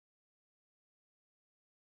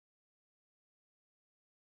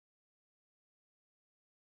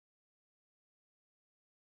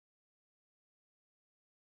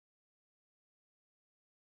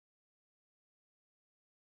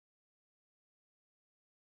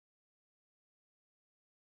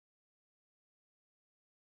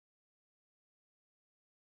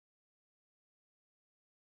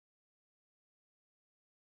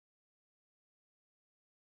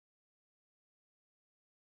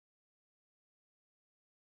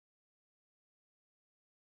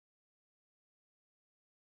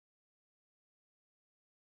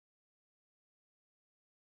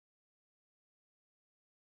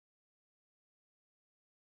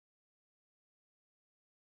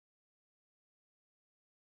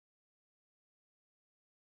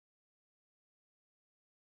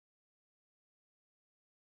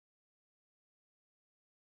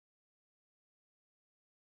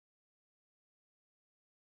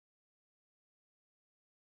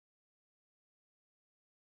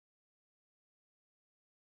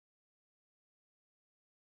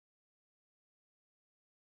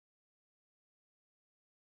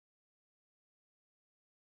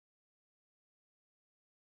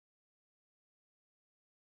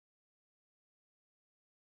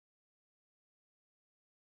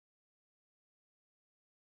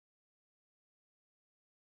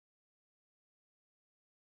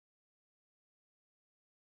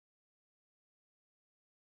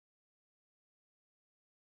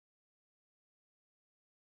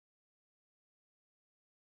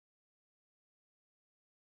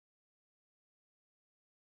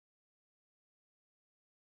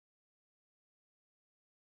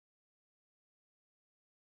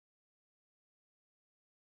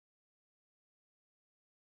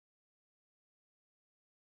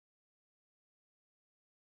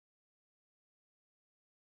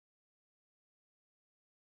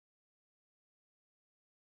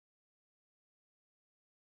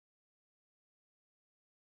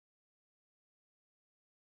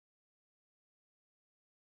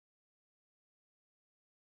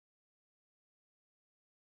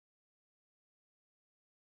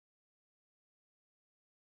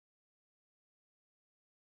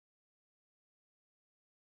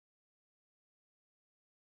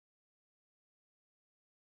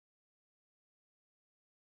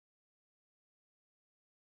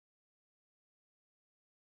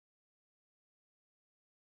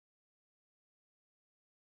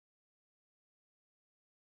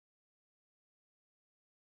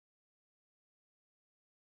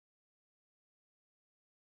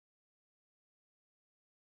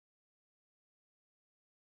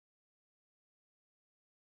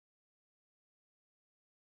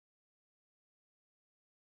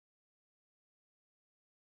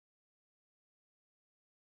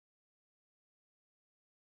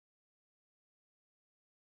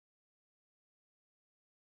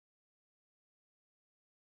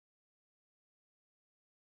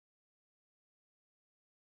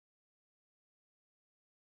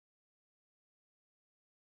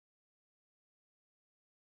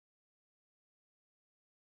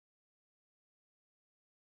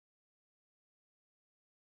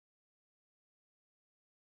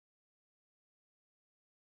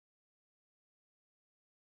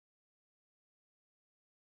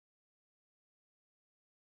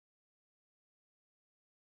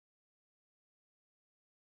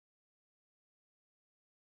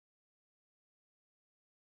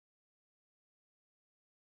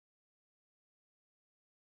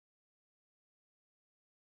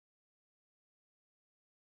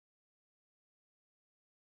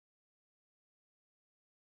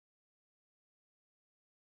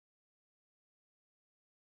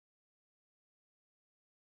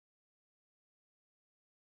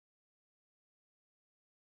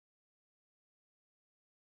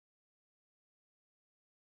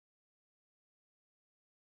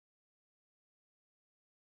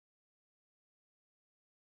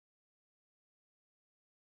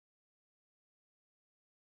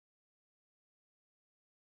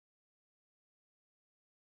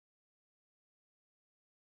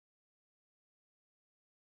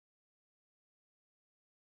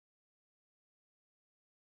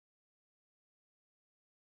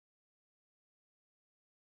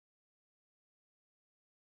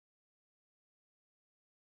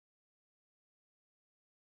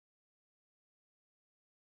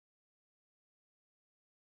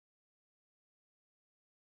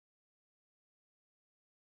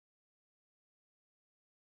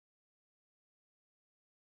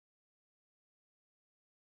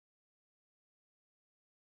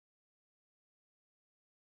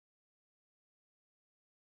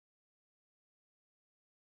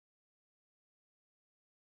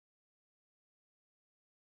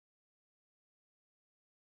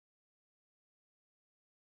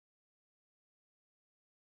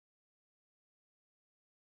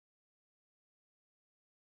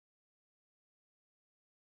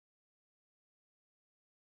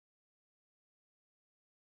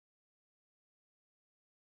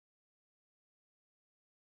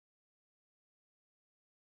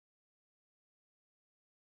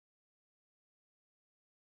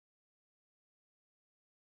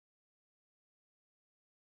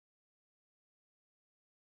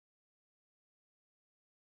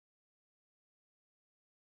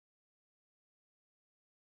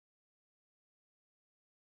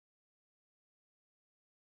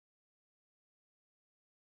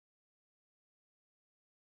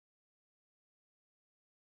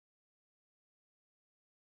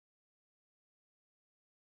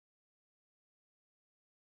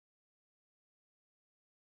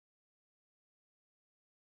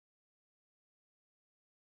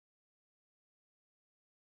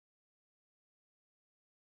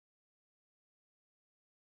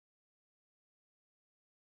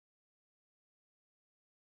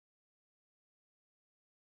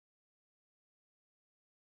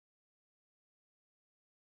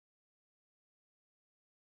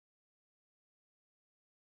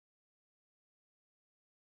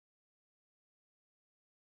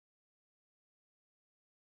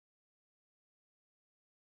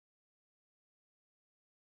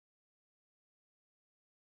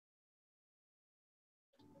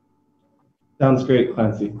Sounds great,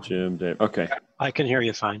 Clancy. Jim, Dave. Okay. I can hear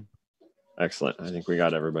you fine. Excellent. I think we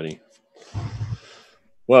got everybody.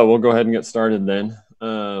 Well, we'll go ahead and get started then.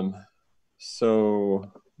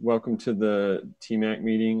 So welcome to the TMAC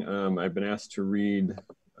meeting. I've been asked to read,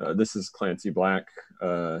 this is Clancy Black,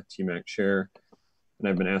 TMAC chair, and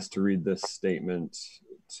I've been asked to read this statement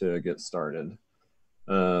to get started.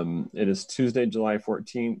 It is Tuesday, July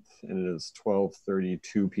 14th, and it is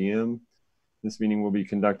 12:32 p.m. This meeting will be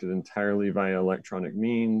conducted entirely via electronic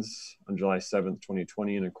means on July 7th,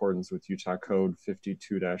 2020, in accordance with Utah Code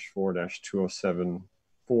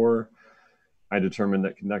 52-4-2074. I determined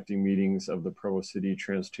that conducting meetings of the Provo City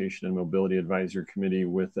Transportation and Mobility Advisory Committee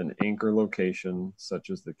with an anchor location,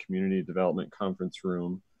 such as the Community Development Conference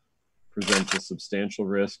Room, presents a substantial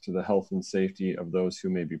risk to the health and safety of those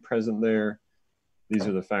who may be present there. These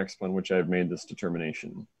are the facts upon which I have made this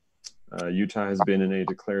determination. Utah has been in a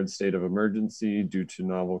declared state of emergency due to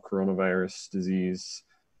novel coronavirus disease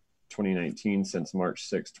 2019 since March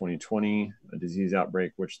 6, 2020, a disease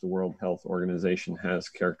outbreak which the World Health Organization has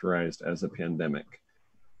characterized as a pandemic.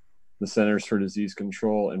 The Centers for Disease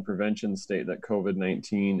Control and Prevention state that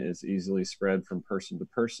COVID-19 is easily spread from person to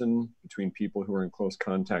person between people who are in close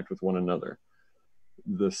contact with one another.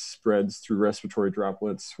 This spreads through respiratory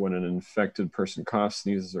droplets when an infected person coughs,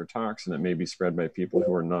 sneezes, or talks, and it may be spread by people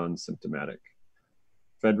who are non-symptomatic.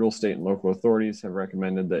 Federal, state, and local authorities have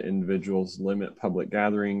recommended that individuals limit public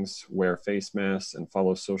gatherings, wear face masks, and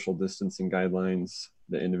follow social distancing guidelines.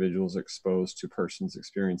 The individuals exposed to persons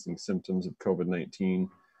experiencing symptoms of COVID-19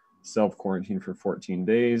 self-quarantine for 14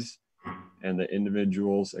 days, and the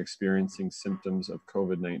individuals experiencing symptoms of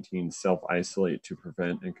COVID-19 self-isolate to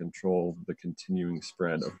prevent and control the continuing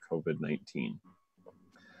spread of COVID-19.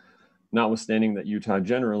 Notwithstanding that Utah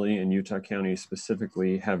generally and Utah County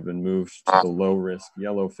specifically have been moved to the low-risk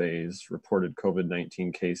yellow phase, reported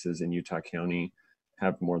COVID-19 cases in Utah County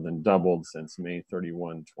have more than doubled since May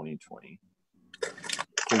 31, 2020.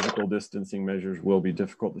 Physical distancing measures will be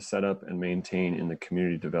difficult to set up and maintain in the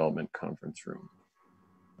Community Development Conference Room.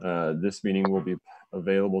 This meeting will be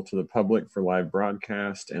available to the public for live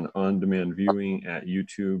broadcast and on-demand viewing at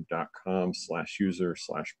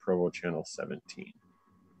youtube.com/user/Provo Channel 17.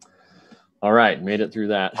 All right, made it through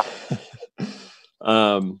that.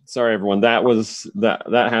 Sorry, everyone.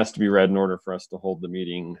 That has to be read in order for us to hold the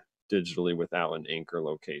meeting digitally without an anchor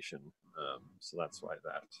location. So that's why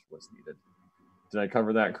that was needed. Did I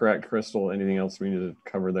cover that correct, Crystal? Anything else we need to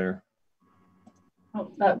cover there?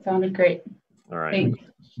 Oh, that sounded great. All right. Thanks.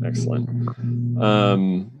 Excellent.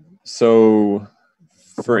 So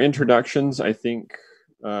for introductions, I think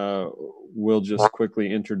we'll just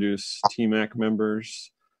quickly introduce TMAC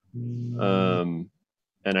members. And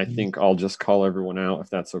I think I'll just call everyone out if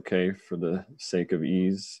that's okay for the sake of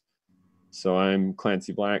ease. So I'm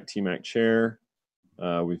Clancy Black, TMAC chair.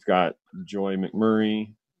 We've got Joy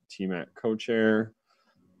McMurray, TMAC co-chair.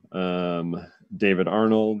 David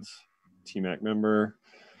Arnold, TMAC member.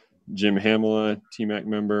 Jim Hamela, TMAC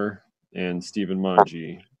member, and Stephen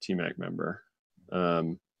Manji, TMAC member.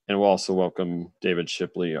 And we'll also welcome David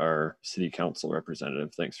Shipley, our city council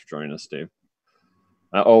representative. Thanks for joining us, Dave.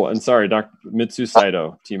 Oh, and sorry, Dr. Mitsu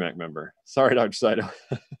Saito, TMAC member. Sorry, Dr. Saito.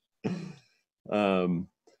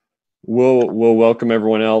 We'll welcome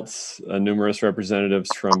everyone else, numerous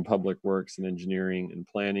representatives from Public Works and Engineering and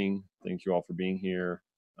Planning. Thank you all for being here,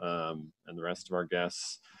 and the rest of our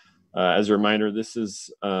guests. As a reminder, this is,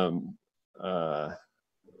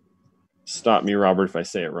 stop me, Robert, if I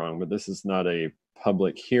say it wrong, but this is not a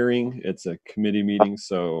public hearing. It's a committee meeting,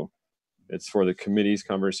 so it's for the committee's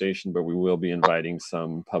conversation, but we will be inviting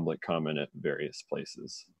some public comment at various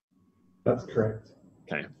places. That's correct.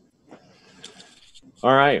 Okay.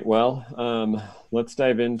 All right, well, let's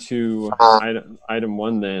dive into item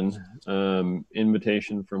one then.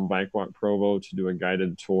 Invitation from Bike Walk Provo to do a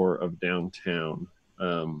guided tour of downtown.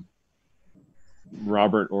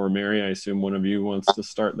 Robert or Mary, I assume one of you wants to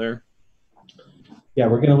start there? Yeah,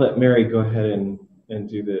 we're going to let Mary go ahead and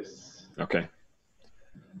do this. Okay.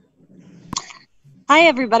 Hi,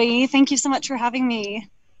 everybody. Thank you so much for having me.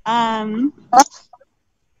 Let's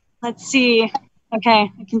see.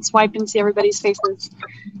 Okay, I can swipe and see everybody's faces.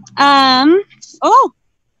 Oh,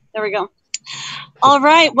 there we go. All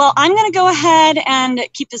right. Well, I'm going to go ahead and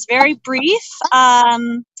keep this very brief. I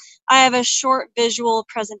have a short visual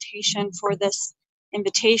presentation for this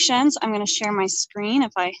invitation, so I'm going to share my screen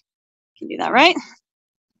if I can do that right.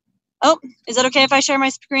 Oh, is it okay if I share my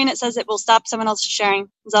screen? It says it will stop someone else sharing.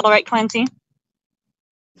 Is that all right, Clancy?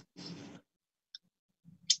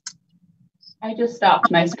 I just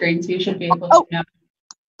stopped my screen, so you should be able to know.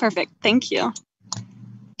 Perfect. Thank you.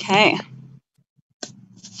 Okay.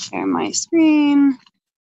 share my screen.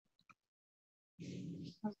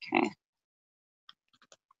 Okay.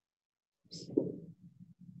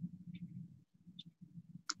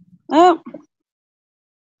 Oh,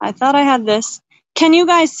 I thought I had this. Can you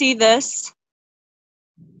guys see this?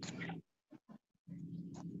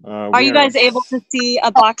 Are you guys able to see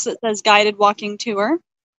a box that says guided walking tour?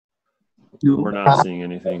 We're not seeing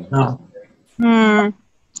anything. No.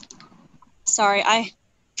 Sorry,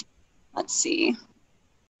 let's see.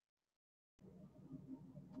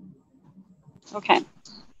 Okay,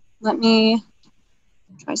 let me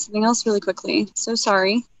try something else really quickly. So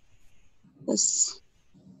sorry. This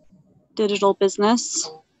digital business.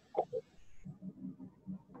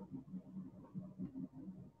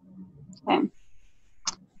 Okay.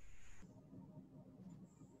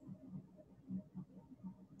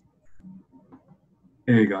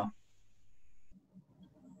 There you go.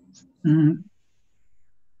 Mm-hmm.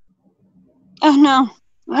 Oh no.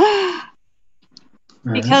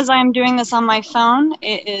 Right. Because I'm doing this on my phone,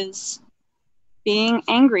 it is being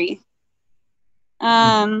angry.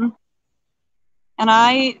 And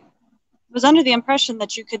I was under the impression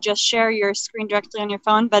that you could just share your screen directly on your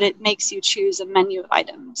phone, but it makes you choose a menu of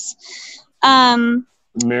items.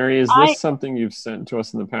 Mary, is this something you've sent to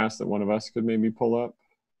us in the past that one of us could maybe pull up?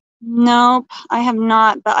 Nope, I have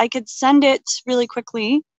not, but I could send it really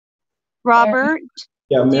quickly. Robert,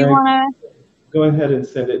 Yeah, do you Mary, want to? go ahead and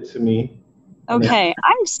send it to me. Okay,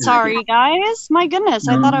 I'm sorry, guys. My goodness,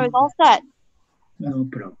 I thought I was all set. No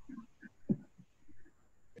problem.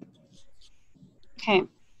 Okay.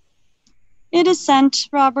 It is sent,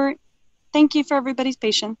 Robert. Thank you for everybody's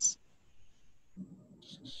patience.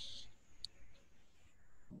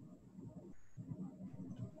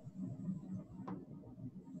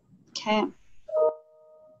 Okay.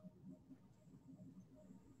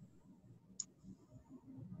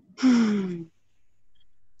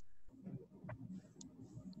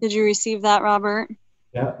 Did you receive that, Robert?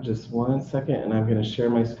 Yeah, just 1 second, and I'm going to share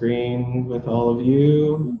my screen with all of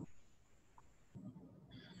you.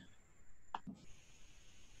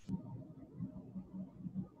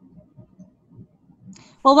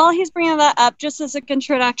 Well, while he's bringing that up, just as a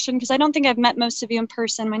introduction, because I don't think I've met most of you in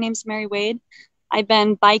person, my name's Mary Wade. I've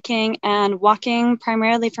been biking and walking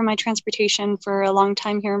primarily for my transportation for a long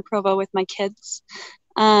time here in Provo with my kids.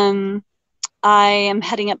 I am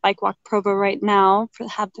heading up Bike Walk Provo right now,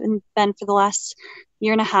 have been for the last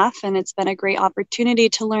year and a half, and it's been a great opportunity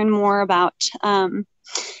to learn more about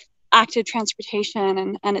active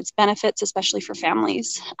transportation and its benefits, especially for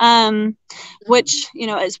families, which, you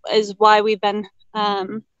know, is why we've been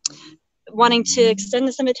wanting to extend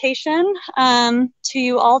this invitation to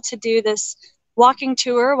you all to do this walking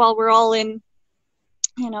tour while we're all in,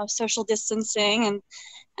 you know, social distancing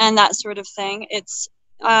and that sort of thing. It's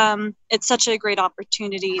such a great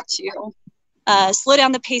opportunity to slow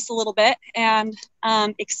down the pace a little bit and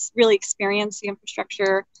really experience the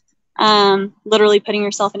infrastructure, literally putting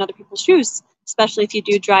yourself in other people's shoes, especially if you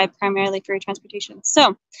do drive primarily for your transportation.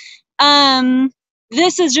 So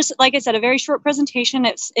this is just, like I said, a very short presentation.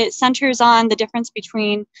 It centers on the difference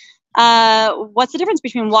between what's the difference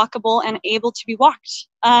between walkable and able to be walked.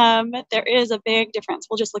 There is a big difference.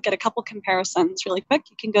 We'll just look at a couple comparisons really quick.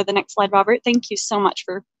 You can go to the next slide, Robert. Thank you so much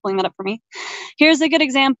for pulling that up for me. Here's a good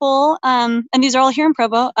example, and these are all here in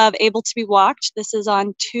Provo, of able to be walked. This is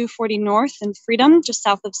on 240 North in Freedom, just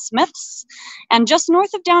south of Smith's, and just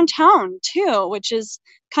north of downtown too, which is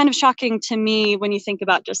kind of shocking to me when you think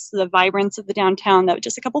about just the vibrance of the downtown, that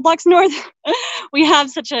just a couple blocks north, we have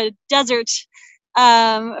such a desert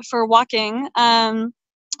for walking.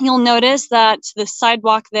 You'll notice that the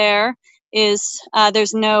sidewalk there is,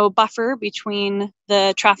 there's no buffer between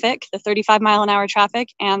the traffic, the 35-mile-an-hour traffic,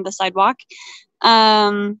 and the sidewalk.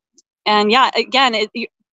 And yeah, again,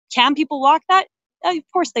 can people walk that? Of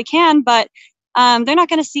course they can, but they're not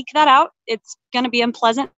going to seek that out. It's going to be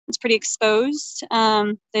unpleasant. It's pretty exposed.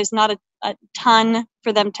 There's not a ton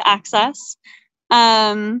for them to access.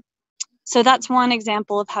 So that's one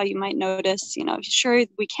example of how you might notice, you know, sure,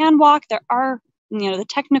 we can walk. There are, you know, the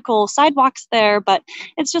technical sidewalks there, but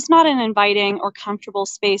it's just not an inviting or comfortable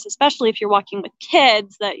space, especially if you're walking with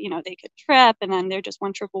kids that, you know, they could trip, and then they're just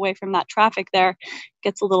one trip away from that traffic there. It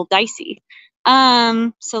gets a little dicey.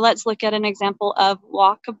 So let's look at an example of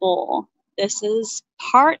walkable. This is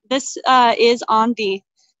on the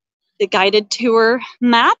guided tour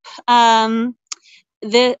map. One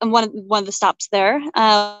of the stops there,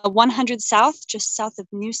 100 South, just south of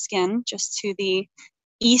New Skin, just to the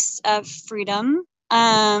east of Freedom.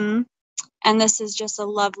 And this is just a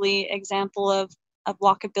lovely example of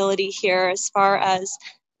walkability here, as far as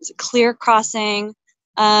a clear crossing,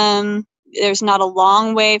 there's not a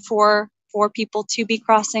long way for people to be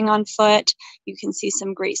crossing on foot. You can see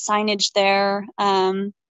some great signage there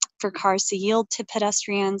for cars to yield to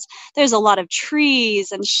pedestrians. There's a lot of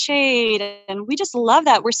trees and shade, and we just love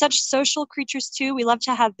that. We're such social creatures too. We love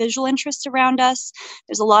to have visual interests around us.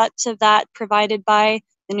 There's a lot of that provided by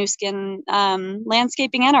the New Skin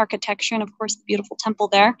landscaping and architecture, and of course the beautiful temple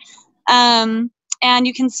there. And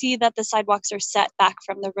you can see that the sidewalks are set back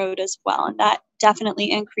from the road as well, and that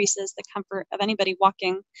definitely increases the comfort of anybody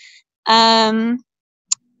walking.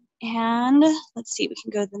 And let's see, we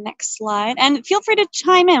can go to the next slide. And feel free to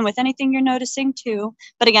chime in with anything you're noticing too.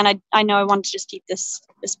 But again, I know I wanted to just keep this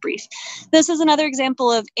brief. This is another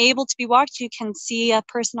example of able to be walked. You can see a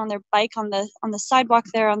person on their bike on the sidewalk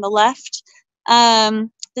there on the left.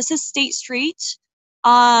 This is State Street.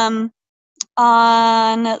 On,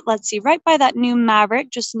 let's see, right by that new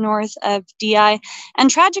Maverick, just north of DI,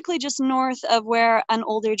 and tragically just north of where an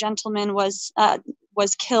older gentleman was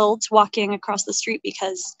killed walking across the street,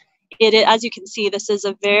 because as you can see, this is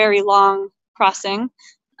a very long crossing,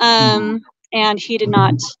 and he did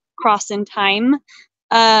not cross in time,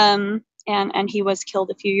 and he was killed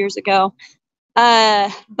a few years ago.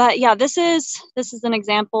 But yeah, this is an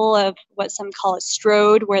example of what some call a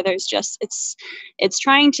stroad, where there's just it's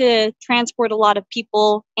trying to transport a lot of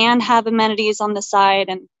people and have amenities on the side,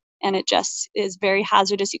 and it just is very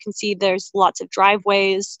hazardous. You can see there's lots of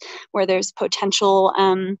driveways where there's potential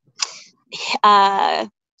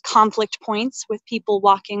conflict points with people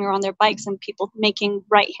walking or on their bikes, and people making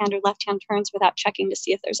right-hand or left-hand turns without checking to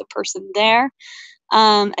see if there's a person there.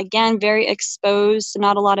 Again, very exposed,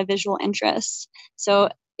 not a lot of visual interest. So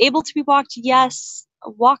able to be walked, yes.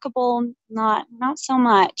 Walkable, not so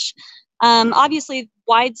much. Obviously,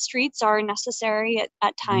 wide streets are necessary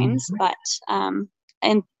at times, but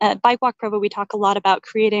at Bike Walk Provo, we talk a lot about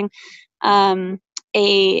creating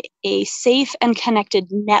a safe and connected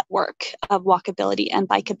network of walkability and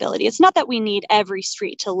bikeability. It's not that we need every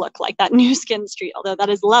street to look like that New Skin Street, although that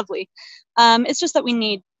is lovely. It's just that we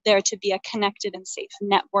need there to be a connected and safe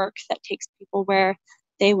network that takes people where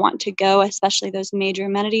they want to go, especially those major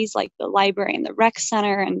amenities like the library and the rec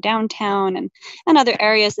center and downtown and other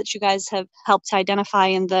areas that you guys have helped identify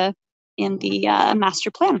in the master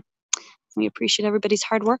plan. We appreciate everybody's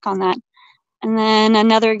hard work on that. And then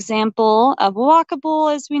another example of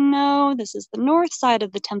walkable, as we know, this is the north side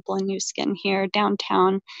of the temple in New Skin here,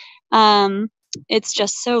 downtown. It's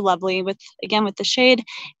just so lovely with the shade.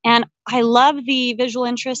 And I love the visual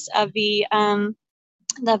interest of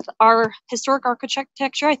our historic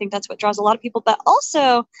architecture. I think that's what draws a lot of people, but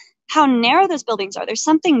also how narrow those buildings are. There's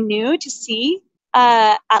something new to see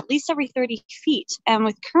at least every 30 feet. And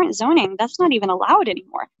with current zoning, that's not even allowed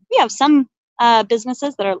anymore. We have some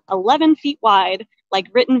businesses that are 11 feet wide, like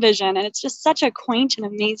Written Vision, and it's just such a quaint and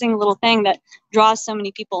amazing little thing that draws so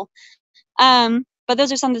many people. But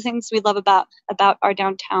those are some of the things we love about our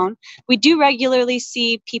downtown. We do regularly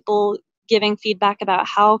see people giving feedback about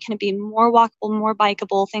how can it be more walkable, more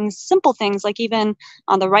bikeable, things, simple things like even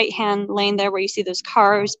on the right-hand lane there where you see those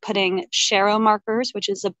cars putting Shero markers, which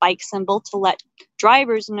is a bike symbol to let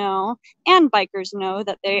drivers know and bikers know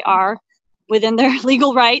that they are within their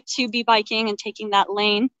legal right to be biking and taking that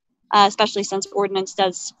lane, especially since ordinance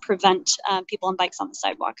does prevent people on bikes on the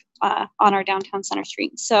sidewalk on our downtown center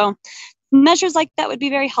street. So measures like that would be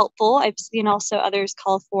very helpful. I've seen also others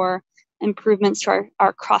call for improvements to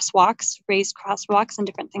our crosswalks, raised crosswalks and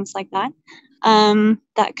different things like that.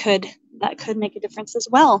 That could make a difference as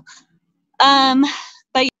well.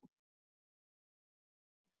 But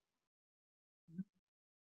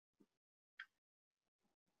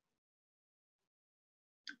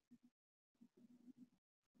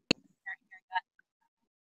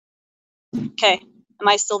okay, am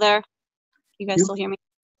I still there? You guys still hear me?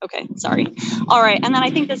 Okay, sorry. All right, and then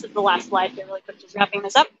I think this is the last slide here, really quick, just wrapping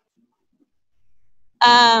this up.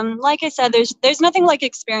 Like I said, there's nothing like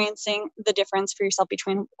experiencing the difference for yourself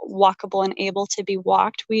between walkable and able to be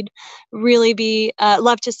walked. We'd really be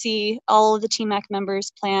love to see all of the TMAC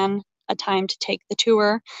members plan a time to take the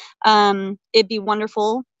tour. It'd be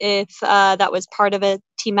wonderful if that was part of a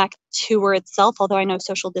TMAC tour itself, although I know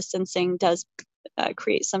social distancing does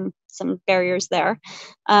create some barriers there,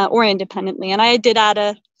 or independently. And I did add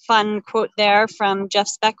a fun quote there from Jeff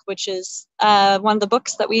Speck, which is one of the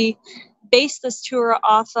books that we base this tour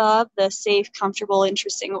off of, the safe, comfortable,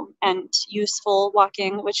 interesting, and useful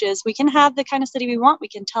walking, which is we can have the kind of city we want. We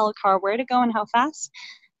can tell a car where to go and how fast.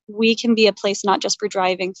 We can be a place not just for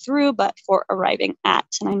driving through, but for arriving at.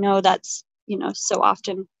 And I know that's, so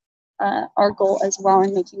often our goal as well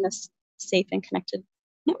in making this safe and connected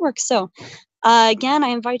network. So again, I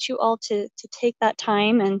invite you all to take that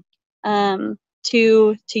time and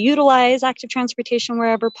to utilize active transportation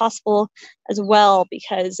wherever possible as well,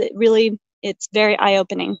 because it's very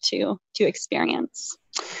eye-opening to experience.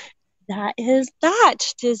 That is that.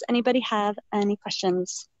 Does anybody have any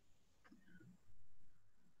questions?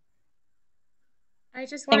 I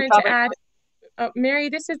just wanted to add, Mary,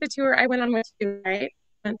 this is the tour I went on with you, right?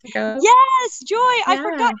 A month ago. Yes, Joy, I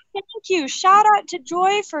forgot. Thank you. Shout out to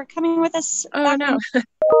Joy for coming with us. Oh, no.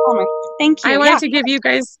 Thank you. I wanted to give you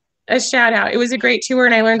guys a shout out. It was a great tour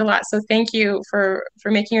and I learned a lot. So thank you for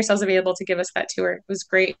making yourselves available to give us that tour. It was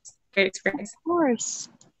great. Great experience. Of course.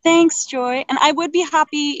 Thanks, Joy. And I would be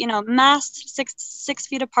happy, masked 6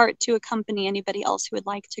 feet apart, to accompany anybody else who would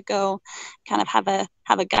like to go kind of have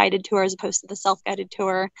a guided tour as opposed to the self-guided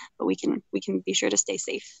tour, but we can be sure to stay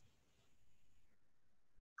safe.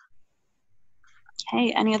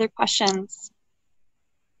 Okay, any other questions?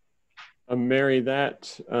 Mary,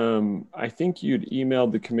 that I think you'd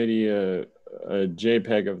emailed the committee a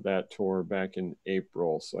JPEG of that tour back in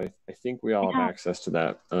April, so I think we all have access to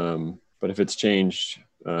that. But if it's changed,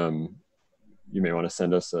 you may want to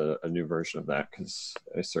send us a new version of that, because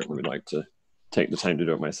I certainly would like to take the time to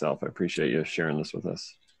do it myself. I appreciate you sharing this with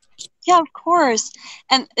us. Yeah, of course.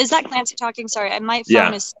 And is that Clancy talking? Sorry, my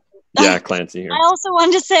phone is... Yeah, Clancy here. I also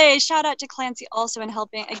wanted to say shout out to Clancy also in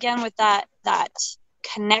helping again with that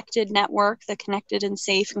connected network, the connected and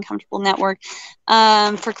safe and comfortable network,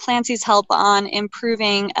 for Clancy's help on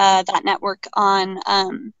improving that network on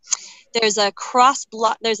there's a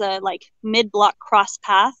mid-block cross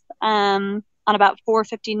path on about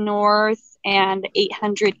 450 North and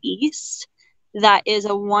 800 East. That is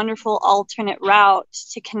a wonderful alternate route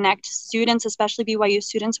to connect students, especially BYU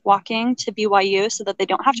students, walking to BYU so that they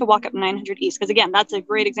don't have to walk up 900 East. Because again, that's a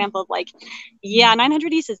great example of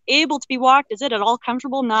 900 East is able to be walked. Is it at all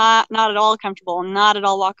comfortable? Not at all comfortable, not at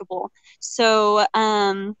all walkable. So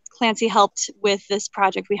Clancy helped with this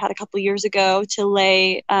project we had a couple years ago to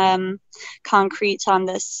lay concrete on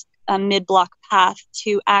this mid-block path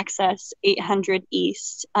to access 800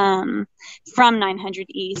 East from 900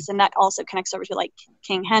 East, and that also connects over to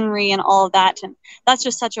King Henry and all of that. And that's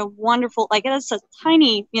just such a wonderful, it's a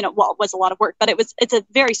tiny, it was a lot of work, but it's a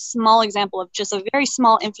very small example of just a very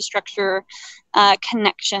small infrastructure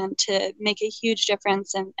connection to make a huge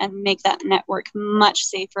difference and make that network much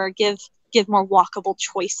safer, give more walkable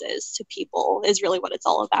choices to people is really what it's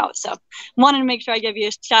all about. So wanted to make sure I give you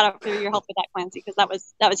a shout out for your help with that, Clancy, because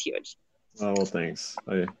that was huge. Oh, well, thanks.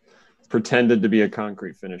 I pretended to be a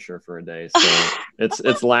concrete finisher for a day, so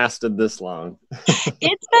it's lasted this long.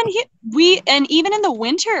 It's been and even in the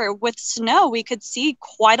winter with snow, we could see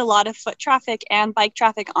quite a lot of foot traffic and bike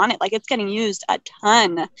traffic on it. It's getting used a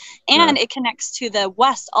ton, and it connects to the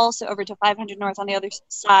west also over to 500 North on the other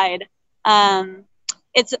side.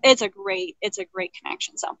 It's a great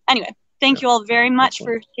connection. So anyway, thank you all very much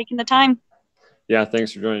for taking the time. Yeah,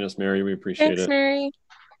 thanks for joining us, Mary. We appreciate it. Thanks, Mary.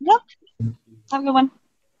 Yep. Have a good one.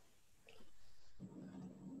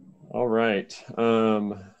 All right.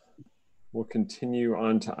 We'll continue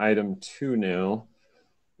on to item 2 now.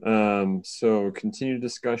 So continued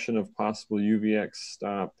discussion of possible UVX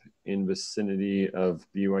stop in vicinity of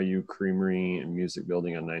BYU Creamery and Music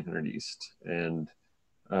Building on 900 East. And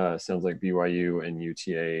sounds like BYU and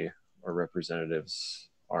UTA, our representatives,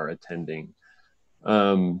 are attending.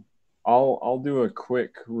 I'll do a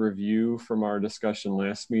quick review from our discussion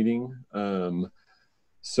last meeting.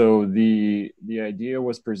 So the idea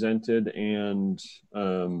was presented, and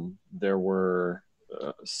there were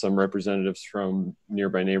some representatives from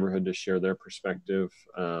nearby neighborhood to share their perspective.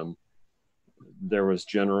 There was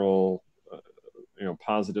general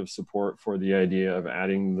positive support for the idea of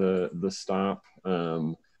adding the stop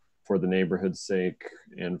for the neighborhood's sake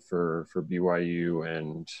and for BYU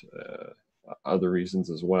and other reasons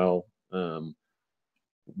as well.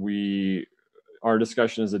 Our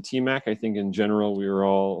discussion as a TMAC, I think in general, we were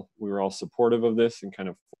all supportive of this and kind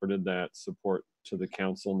of forwarded that support to the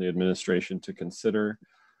council and the administration to consider.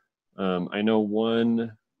 I know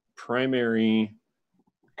one primary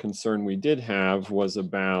concern we did have was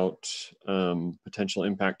about potential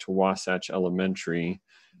impact to Wasatch Elementary.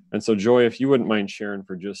 And so Joy, if you wouldn't mind sharing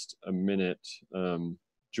for just a minute,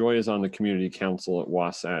 Joy is on the community council at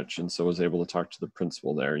Wasatch and so was able to talk to the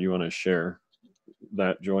principal there. You want to share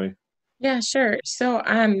that, Joy? Yeah, sure. So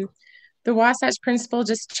the Wasatch principal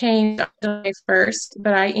just changed on July 1st,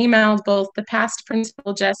 but I emailed both the past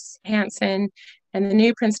principal, Jess Hansen, and the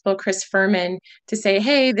new principal, Chris Furman, to say,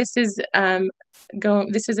 hey, this is a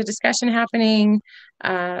discussion happening,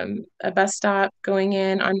 a bus stop going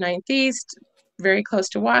in on 9th East, very close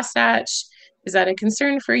to Wasatch. Is that a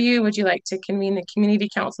concern for you? Would you like to convene the community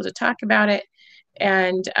council to talk about it?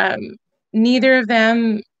 And neither of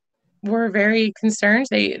them were very concerned.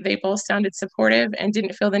 They both sounded supportive and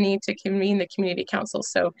didn't feel the need to convene the community council.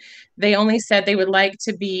 So they only said they would like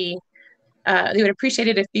to be, they would appreciate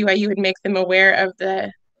it if BYU would make them aware of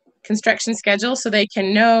the construction schedule so they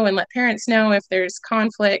can know and let parents know if there's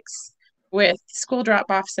conflicts with school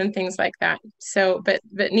drop-offs and things like that. So, but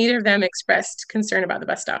neither of them expressed concern about the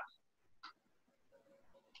bus stop.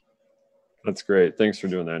 That's great. Thanks for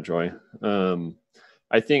doing that, Joy.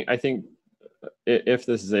 I think if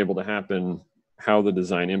this is able to happen, how the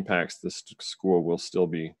design impacts the school will still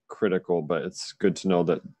be critical, but it's good to know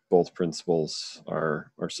that both principals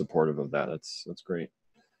are supportive of that. That's great.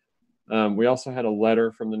 We also had a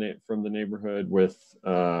letter from the neighborhood with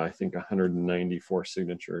I think 194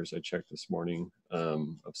 signatures. I checked this morning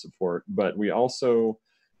of support, but we also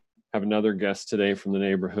have another guest today from the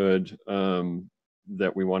neighborhood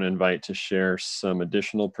that we want to invite to share some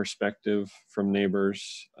additional perspective from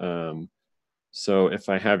neighbors. So if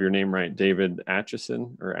I have your name right, David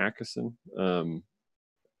Atchison or Atchison,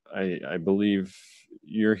 I believe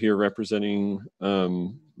you're here representing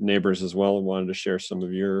neighbors as well and wanted to share some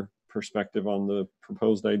of your perspective on the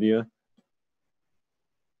proposed idea.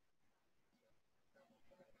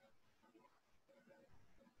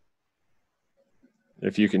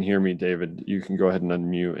 If you can hear me, David, you can go ahead and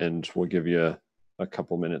unmute and we'll give you a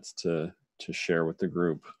couple minutes to share with the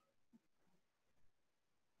group.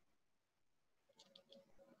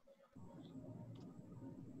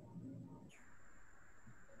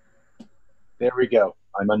 There we go.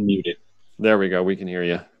 I'm unmuted. There we go. We can hear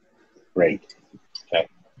you. Great. Okay.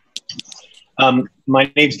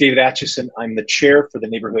 My name's David Atchison. I'm the chair for the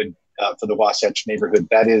neighborhood, for the Wasatch neighborhood.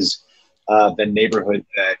 That is the neighborhood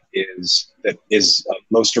that is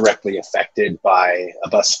most directly affected by a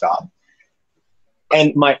bus stop.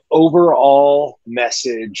 And my overall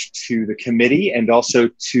message to the committee and also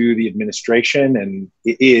to the administration and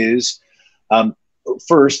is,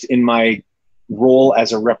 first, in my role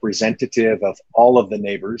as a representative of all of the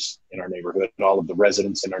neighbors in our neighborhood, all of the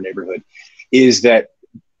residents in our neighborhood, is that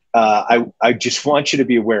I just want you to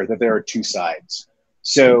be aware that there are two sides.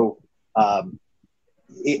 So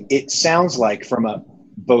it sounds like from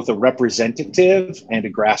both a representative and a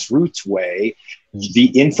grassroots way, the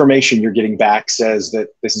information you're getting back says that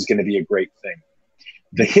this is going to be a great thing.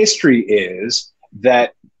 The history is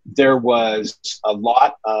that there was a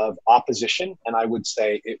lot of opposition, and I would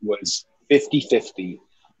say it was 50-50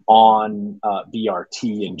 on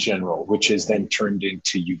BRT in general, which is then turned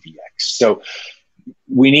into UVX. So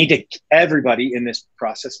we need to, everybody in this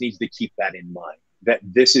process needs to keep that in mind, that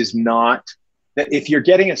this is not, that if you're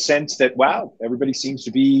getting a sense that, wow, everybody seems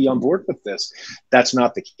to be on board with this, that's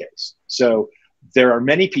not the case. So there are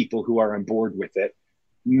many people who are on board with it,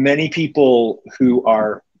 many people who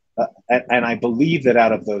are, and I believe that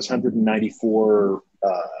out of those 194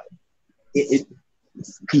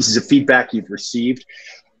 pieces of feedback you've received,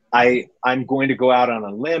 I'm going to go out on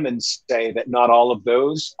a limb and say that not all of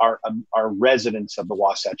those are residents of the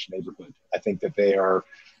Wasatch neighborhood. I think that they are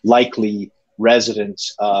likely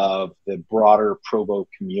residents of the broader Provo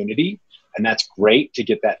community, and that's great to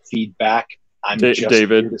get that feedback. I'm just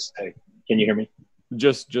David, here to say, can you hear me?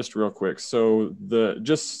 Just real quick. So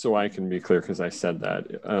just so I can be clear, because I said that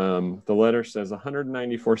the letter says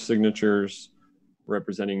 194 signatures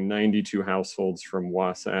representing 92 households from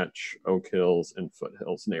Wasatch, Oak Hills, and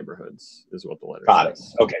Foothills neighborhoods is what the letter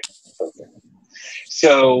says. Okay.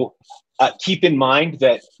 So keep in mind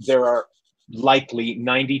that there are likely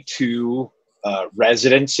 92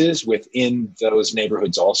 residences within those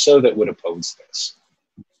neighborhoods also that would oppose this.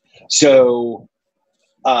 So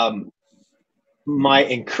my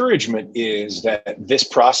encouragement is that this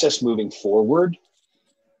process moving forward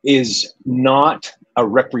is not a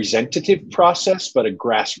representative process, but a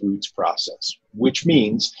grassroots process, which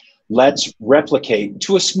means let's replicate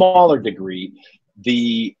to a smaller degree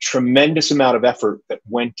the tremendous amount of effort that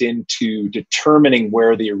went into determining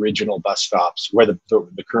where the original bus stops, where the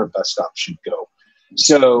current bus stops should go.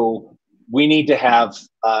 So we need to have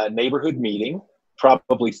a neighborhood meeting.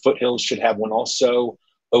 Probably Foothills should have one also.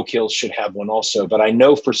 Oak Hills should have one also, but I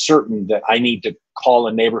know for certain that I need to call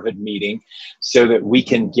a neighborhood meeting so that we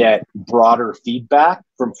can get broader feedback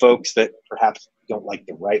from folks that perhaps don't like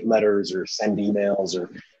to write letters or send emails or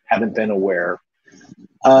haven't been aware.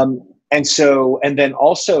 And then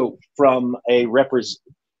also from a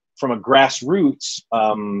grassroots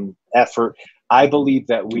effort, I believe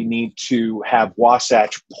that we need to have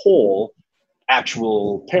Wasatch poll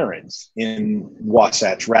actual parents in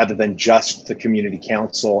Wasatch rather than just the community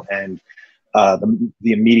council and the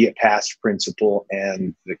immediate past principal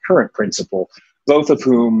and the current principal, both of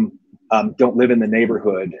whom don't live in the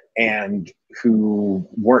neighborhood and who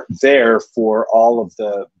weren't there for all of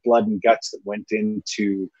the blood and guts that went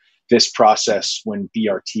into this process when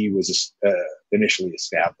BRT was initially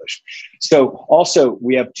established. So also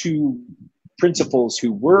we have two principals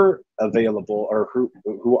who were available or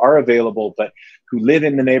who are available, but who live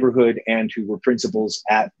in the neighborhood and who were principals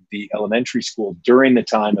at the elementary school during the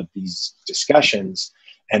time of these discussions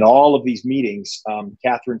and all of these meetings,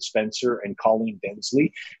 Catherine Spencer and Colleen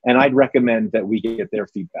Bensley. And I'd recommend that we get their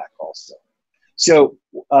feedback also. So,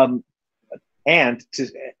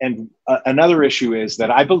 another issue is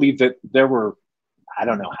that I believe that there were, I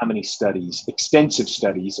don't know how many studies, extensive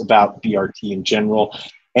studies about BRT in general,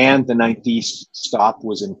 and the 9th East stop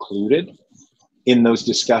was included in those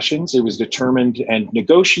discussions. It was determined and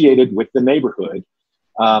negotiated with the neighborhood,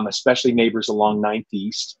 especially neighbors along 9th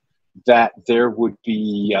East, that there would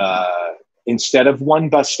be, instead of one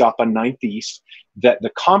bus stop on 9th East, that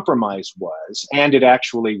the compromise was, and it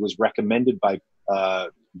actually was recommended by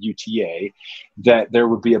UTA, that there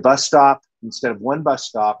would be a bus stop. Instead of one bus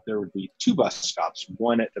stop, there would be 2 bus stops,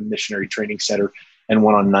 one at the Missionary Training Center and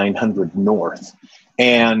one on 900 North.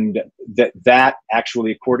 And that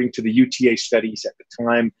actually, according to the UTA studies at the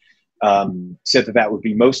time, said that would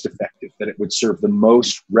be most effective, that it would serve the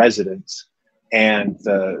most residents and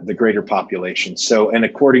the greater population. So, and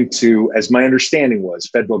according to, as my understanding was,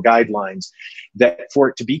 federal guidelines, that for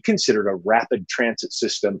it to be considered a rapid transit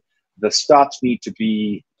system, the stops need to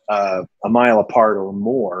be a mile apart or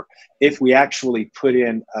more. If we actually put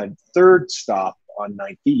in a 3rd stop on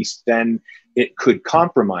 9th East, then it could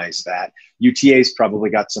compromise that. UTA's probably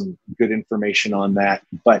got some good information on that,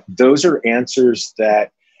 but those are answers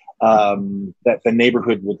that that the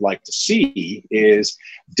neighborhood would like to see is,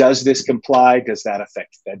 does this comply? Does that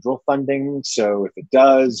affect federal funding? So if it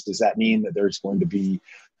does that mean that there's going to be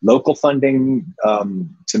local funding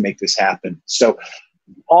to make this happen? So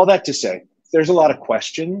all that to say, there's a lot of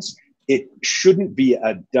questions. It shouldn't be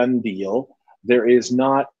a done deal. There is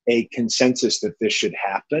not a consensus that this should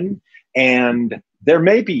happen. And there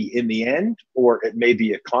may be in the end, or it may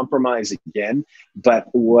be a compromise again. But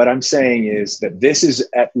what I'm saying is that this is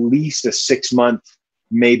at least a 6-month,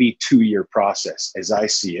 maybe 2-year process, as I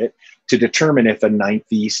see it, to determine if a 9th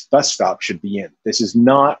East bus stop should be in. This is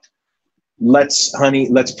not, let's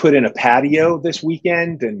put in a patio this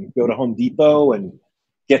weekend and go to Home Depot and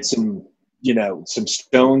get some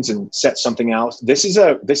stones and set something else. This is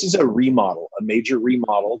a remodel, a major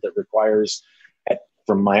remodel that requires,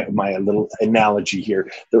 from my little analogy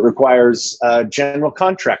here, that requires a general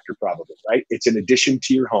contractor probably, right? It's an addition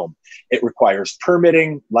to your home. It requires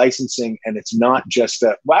permitting, licensing, and it's not just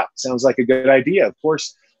a, wow, sounds like a good idea. Of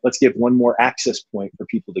course, let's give one more access point for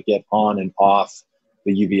people to get on and off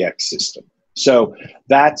the UVX system. So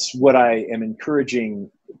that's what I am encouraging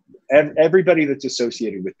everybody that's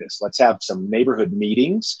associated with this. Let's have some neighborhood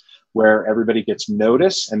meetings where everybody gets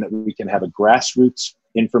notice and that we can have a grassroots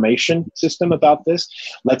information system about this.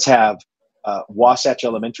 Let's have Wasatch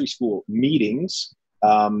Elementary School meetings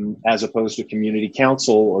as opposed to community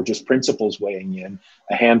council or just principals weighing in,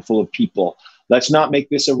 a handful of people. Let's not make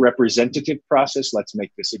this a representative process. Let's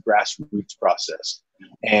make this a grassroots process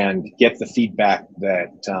and get the feedback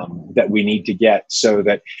that we need to get so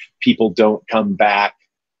that people don't come back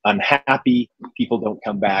unhappy, people don't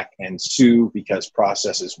come back and sue because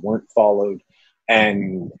processes weren't followed.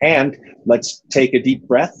 And let's take a deep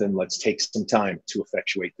breath and let's take some time to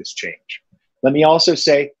effectuate this change. Let me also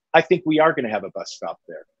say, I think we are going to have a bus stop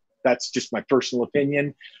there. That's just my personal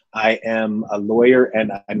opinion. I am a lawyer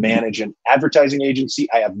and I manage an advertising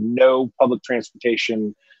agency. I have no public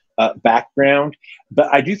transportation background,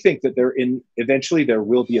 but I do think that eventually there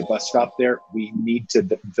will be a bus stop there. We need to,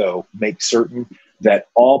 though, make certain that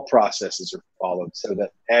all processes are followed so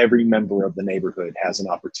that every member of the neighborhood has an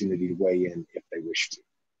opportunity to weigh in if they wish to.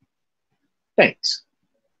 Thanks.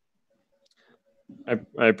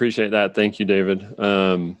 I appreciate that. Thank you, David.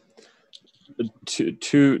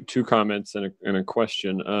 Two comments and a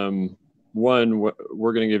question. One,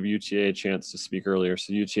 we're going to give UTA a chance to speak earlier.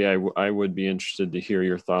 So UTA, I would be interested to hear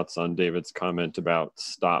your thoughts on David's comment about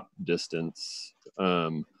stop distance,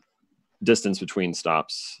 distance between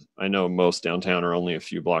stops. I know most downtown are only a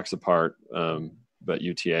few blocks apart, but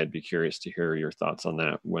UTA, I'd be curious to hear your thoughts on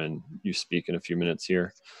that when you speak in a few minutes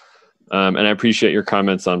here. And I appreciate your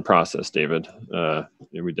comments on process, David.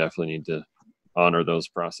 We definitely need to honor those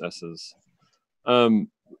processes.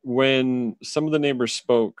 When some of the neighbors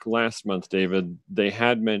spoke last month, David, they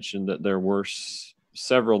had mentioned that there were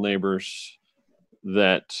several neighbors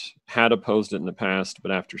that had opposed it in the past, but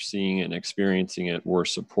after seeing it and experiencing it, were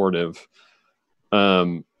supportive.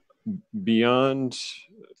 beyond,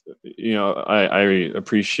 I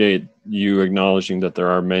appreciate you acknowledging that there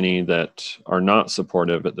are many that are not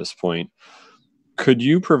supportive at this point. Could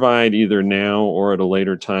you provide either now or at a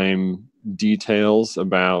later time details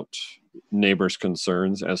about neighbors'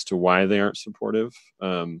 concerns as to why they aren't supportive?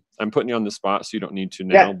 I'm putting you on the spot, so you don't need to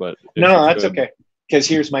now, Yeah. but No, that's okay. Because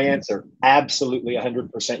here's my answer. Absolutely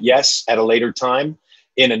 100% yes, at a later time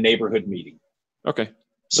in a neighborhood meeting. Okay.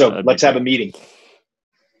 So let's have a meeting.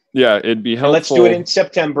 Yeah, it'd be helpful. And let's do it in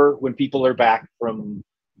September when people are back from,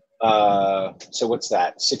 so what's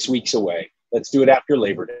that? 6 weeks away. Let's do it after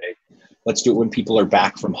Labor Day. Let's do it when people are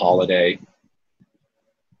back from holiday.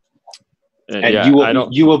 And yeah,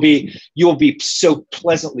 you will be so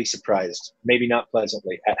pleasantly surprised, maybe not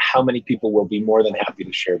pleasantly, at how many people will be more than happy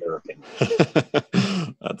to share their opinion.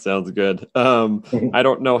 That sounds good. I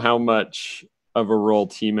don't know how much of a role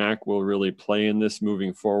TMAC will really play in this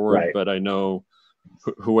moving forward, Right. But I know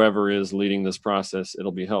whoever is leading this process,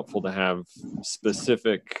 it'll be helpful to have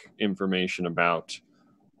specific information about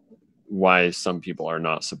why some people are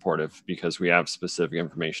not supportive, because we have specific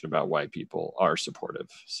information about why people are supportive.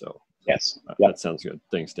 So yes, that sounds good.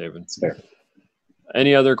 Thanks, David. That's fair.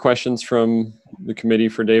 Any other questions from the committee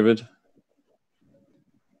for David?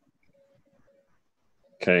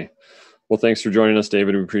 Okay. Well, thanks for joining us,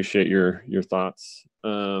 David. We appreciate your thoughts.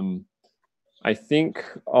 I think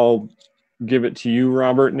I'll give it to you,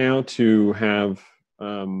 Robert, now to have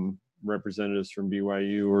representatives from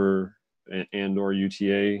BYU or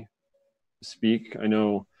UTA speak.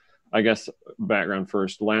 I guess background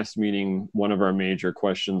first. Last meeting, one of our major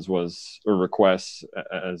questions requests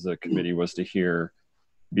as a committee was to hear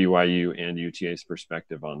BYU and UTA's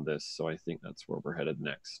perspective on this. So I think that's where we're headed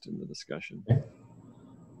next in the discussion.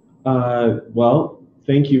 Well,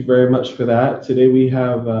 thank you very much for that. Today we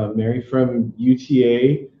have Mary from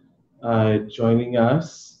UTA joining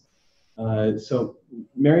us. So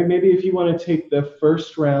Mary, maybe if you want to take the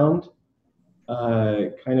first round,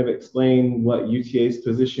 kind of explain what UTA's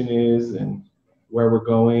position is and where we're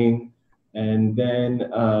going. And then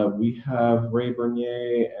we have Ray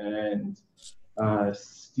Bernier and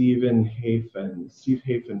Steve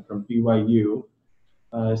Hafen from BYU.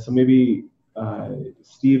 So maybe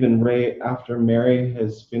Steve and Ray, after Mary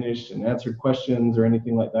has finished and answered questions or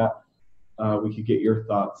anything like that, we could get your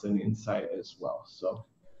thoughts and insight as well. So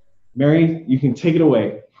Mary, you can take it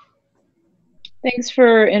away. Thanks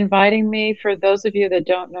for inviting me. For those of you that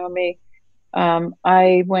don't know me,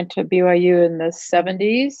 I went to BYU in the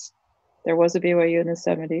 70s. There was a BYU in the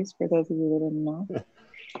 70s, for those of you that didn't know.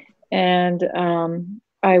 And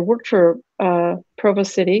I worked for Provo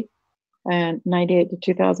City and 98 to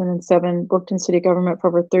 2007, worked in city government for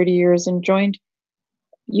over 30 years and joined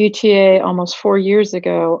UTA almost 4 years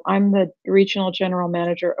ago. I'm the regional general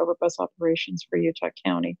manager over bus operations for Utah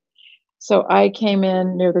County. So I came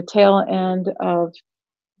in near the tail end of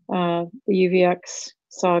the UVX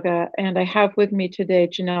saga, and I have with me today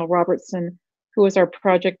Janelle Robertson, who is our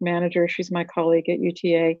project manager. She's my colleague at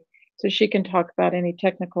UTA, so she can talk about any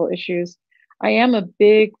technical issues. I am a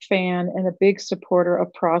big fan and a big supporter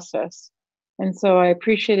of process, and so I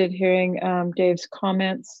appreciated hearing Dave's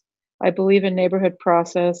comments. I believe in neighborhood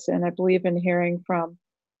process, and I believe in hearing from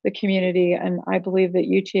the community, and I believe that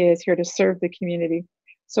UTA is here to serve the community.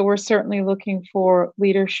 So we're certainly looking for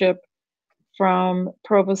leadership from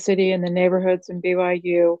Provo City and the neighborhoods and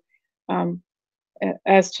BYU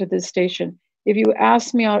as to this station. If you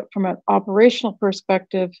ask me from an operational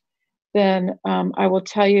perspective, then I will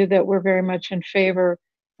tell you that we're very much in favor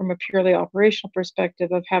from a purely operational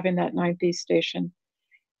perspective of having that 9th East station.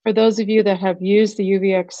 For those of you that have used the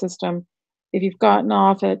UVX system, if you've gotten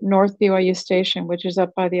off at North BYU Station, which is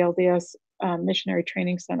up by the LDS Missionary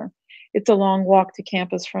Training Center, it's a long walk to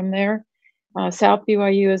campus from there. South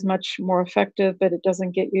BYU is much more effective, but it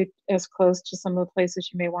doesn't get you as close to some of the places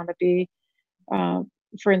you may want to be.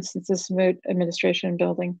 For instance, the Smoot Administration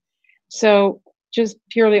Building. So just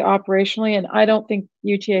purely operationally, and I don't think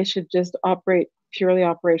UTA should just operate purely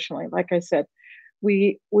operationally. Like I said,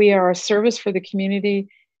 we are a service for the community,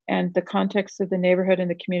 and the context of the neighborhood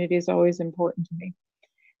and the community is always important to me.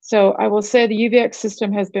 So I will say the UVX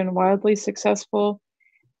system has been wildly successful.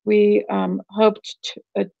 We hoped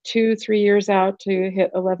 2-3 years out to hit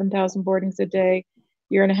 11,000 boardings a day.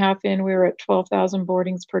 Year and a half in, we were at 12,000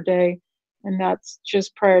 boardings per day, and that's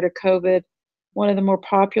just prior to COVID. One of the more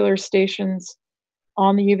popular stations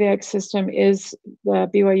on the UVX system is the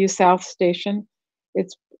BYU South Station.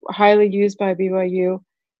 It's highly used by BYU.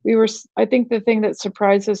 I think the thing that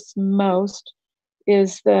surprised us most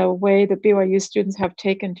is the way that BYU students have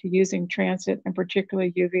taken to using transit, and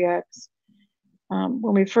particularly UVX.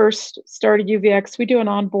 When we first started UVX, we do an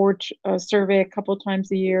onboard survey a couple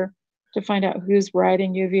times a year to find out who's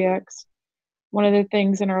riding UVX. One of the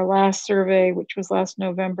things in our last survey, which was last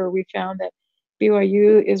November, we found that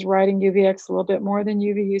BYU is riding UVX a little bit more than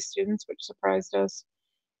UVU students, which surprised us.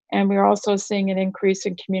 And we're also seeing an increase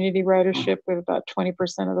in community ridership with about 20%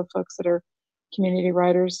 of the folks that are community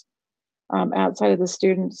riders outside of the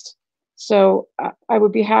students. So I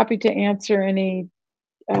would be happy to answer any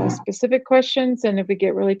specific questions. And if we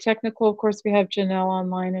get really technical, of course, we have Janelle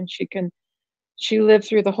online, and she lived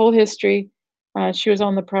through the whole history. She was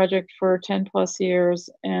on the project for 10 plus years,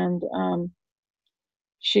 and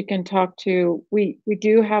she can talk to, we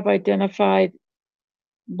do have identified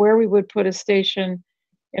where we would put a station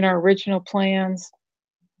in our original plans.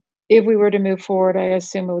 If we were to move forward, I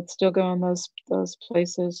assume it would still go in those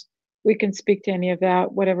places. We can speak to any of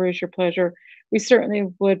that, whatever is your pleasure. We certainly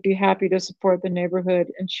would be happy to support the neighborhood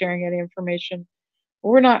and sharing any information.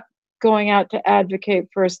 We're not going out to advocate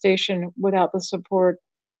for a station without the support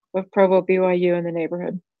of Provo, BYU, and the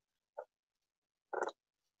neighborhood.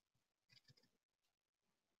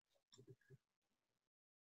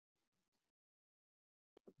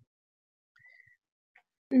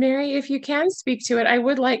 Mary, if you can speak to it, I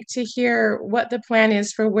would like to hear what the plan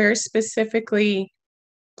is for where specifically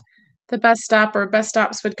the bus stop or bus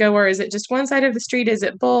stops would go, or is it just one side of the street? Is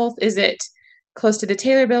it both? Is it close to the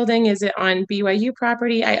Taylor building? Is it on BYU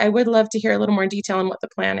property? I would love to hear a little more detail on what the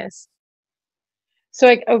plan is.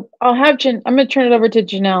 So I'll have I'm going to turn it over to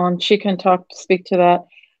Janelle, and she can speak to that.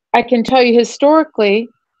 I can tell you historically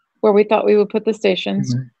where we thought we would put the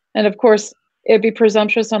stations. Mm-hmm. And of course, it'd be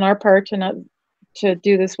presumptuous on our part to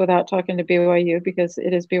do this without talking to BYU, because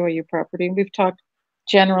it is BYU property. We've talked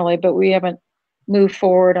generally, but we haven't moved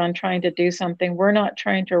forward on trying to do something. We're not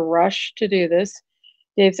trying to rush to do this.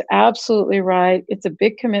 Dave's absolutely right. It's a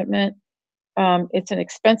big commitment. It's an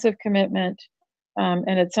expensive commitment.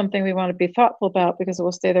 And it's something we want to be thoughtful about because it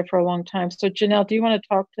will stay there for a long time. So Janelle, do you want to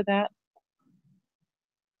talk to that?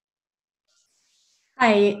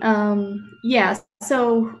 Hi. Yeah.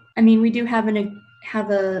 So, I mean, we do have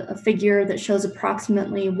a figure that shows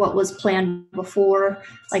approximately what was planned before.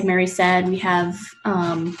 Like Mary said, we have,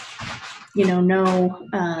 no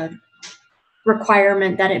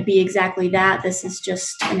requirement that it be exactly that. This is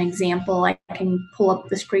just an example. I can pull up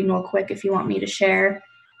the screen real quick if you want me to share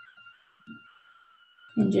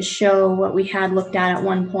and just show what we had looked at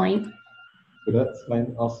one point. That's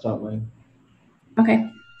fine. I'll stop mine. Okay.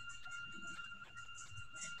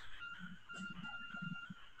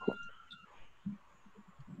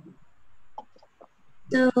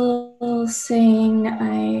 Still saying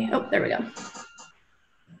oh, there we go.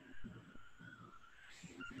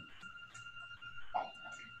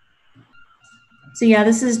 So yeah,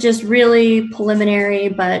 this is just really preliminary,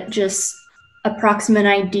 but just approximate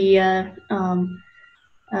idea.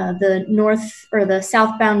 The north or the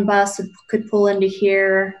southbound bus could pull into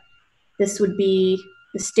here. This would be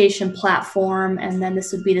the station platform, and then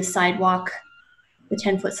this would be the sidewalk, the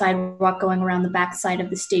 10-foot sidewalk going around the back side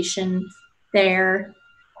of the station there.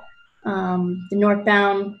 The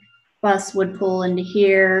northbound bus would pull into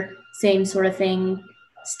here, same sort of thing,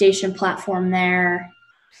 station platform there,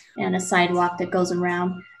 and a sidewalk that goes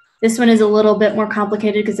around. This one is a little bit more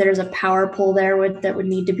complicated because there's a power pole there that would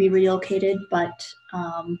need to be relocated, but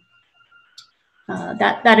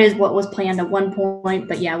that is what was planned at one point.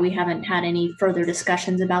 But yeah, we haven't had any further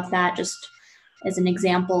discussions about that, just as an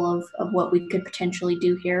example of what we could potentially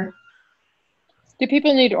do here. Do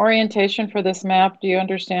people need orientation for this map? Do you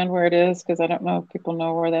understand where it is? Because I don't know if people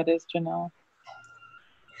know where that is, Janelle.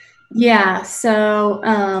 Yeah, so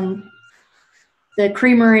the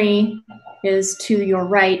creamery is to your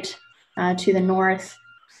right, to the north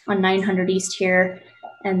on 900 East here.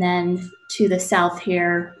 And then to the south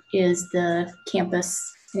here is the campus.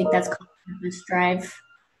 I think that's called Campus Drive,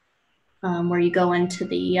 where you go into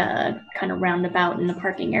the kind of roundabout in the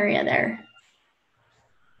parking area there.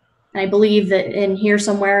 And I believe that in here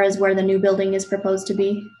somewhere is where the new building is proposed to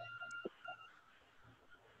be.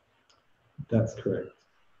 That's correct.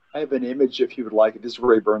 I have an image if you would like it. This is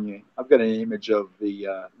Ray Bernier. I've got an image of the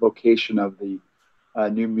location of the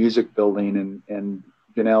new music building, and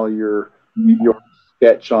Janelle, your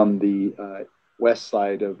sketch on the west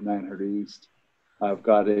side of 900 East. I've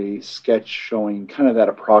got a sketch showing kind of that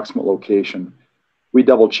approximate location. We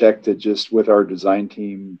double checked it just with our design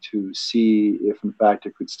team to see if in fact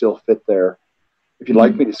it could still fit there. If you'd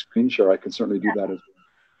like me to screen share, I can certainly do that as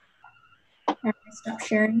well. Stop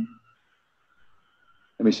sharing.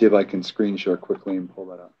 Let me see if I can screen share quickly and pull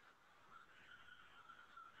that up.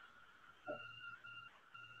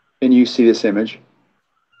 Can you see this image?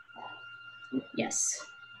 Yes.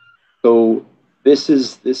 So this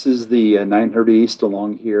is the 900 East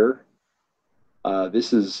along here.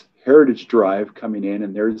 This is Heritage Drive coming in,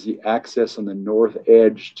 and there's the access on the north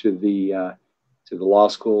edge to the Law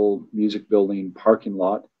School Music Building parking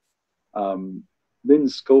lot. Lynn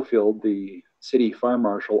Schofield, the city fire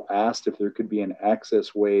marshal, asked if there could be an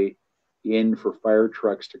access way in for fire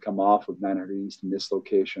trucks to come off of 900 East in this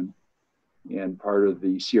location, and part of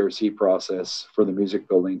the CRC process for the music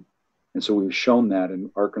building. And so we've shown that,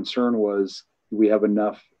 and our concern was, do we have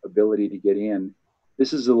enough ability to get in?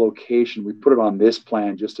 This is the location. We put it on this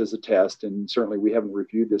plan just as a test, and certainly we haven't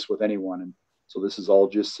reviewed this with anyone. And so this is all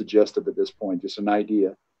just suggestive at this point, just an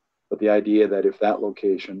idea. But the idea that if that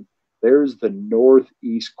location, there's the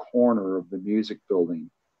northeast corner of the music building.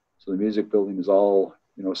 So the music building is all,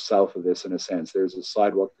 south of this in a sense. There's a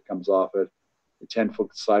sidewalk that comes off it, a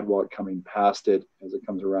 10-foot sidewalk coming past it as it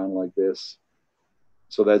comes around like this.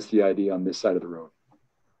 So that's the idea on this side of the road.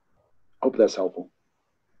 Hope that's helpful.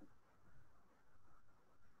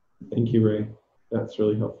 Thank you, Ray. That's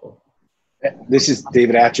really helpful. This is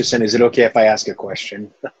David Atchison. Is it okay if I ask a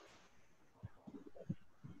question?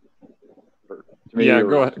 Yeah,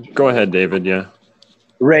 go ahead, David. Yeah.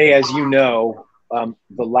 Ray, as you know, the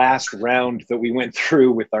last round that we went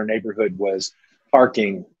through with our neighborhood was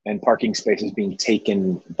parking and parking spaces being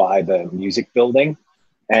taken by the music building.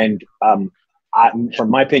 And from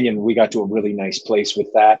my opinion, we got to a really nice place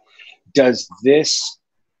with that. Does this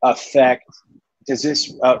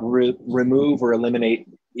remove or eliminate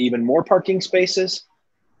even more parking spaces?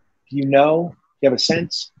 Do you have a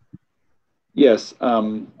sense? Yes.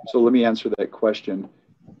 So let me answer that question.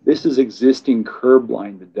 This is existing curb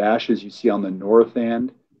line, the dashes you see on the north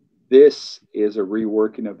end. This is a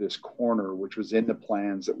reworking of this corner, which was in the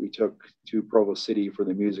plans that we took to Provo City for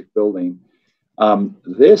the music building.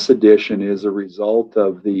 This addition is a result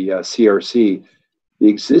of the CRC. The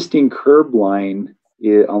existing curb line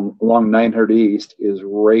along 900 East is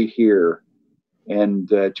right here. And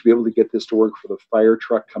to be able to get this to work for the fire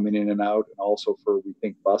truck coming in and out, and also for, we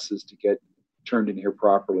think, buses to get turned in here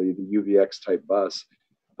properly, the UVX type bus,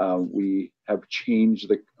 we have changed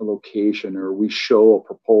the location, or we show a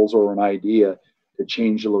proposal or an idea to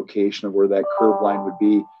change the location of where that curb line would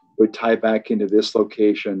be. It would tie back into this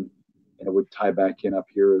location, and it would tie back in up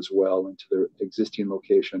here as well into the existing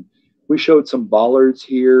location. We showed some bollards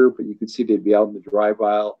here, but you can see they'd be out in the drive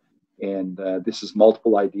aisle. And this is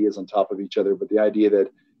multiple ideas on top of each other. But the idea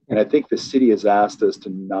that, and I think the city has asked us to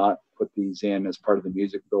not put these in as part of the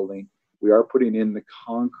music building. We are putting in the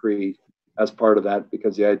concrete as part of that,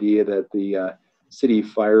 because the idea that the city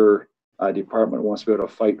fire department wants to be able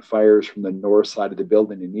to fight fires from the north side of the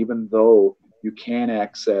building. And even though you can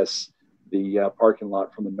access the parking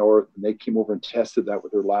lot from the north, and they came over and tested that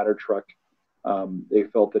with their ladder truck, they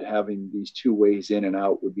felt that having these two ways in and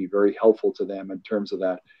out would be very helpful to them in terms of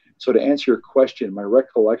that. So to answer your question, my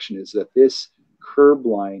recollection is that this curb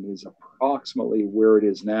line is approximately where it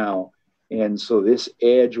is now. And so this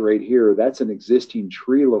edge right here, that's an existing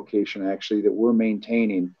tree location actually that we're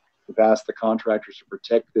maintaining. We've asked the contractors to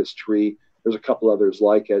protect this tree. There's a couple others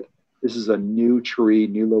like it. This is a new tree,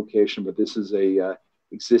 new location, but this is a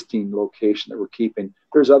existing location that we're keeping.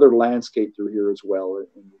 There's other landscape through here as well.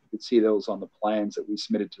 And you can see those on the plans that we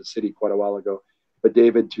submitted to the city quite a while ago. But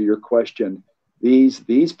David, to your question,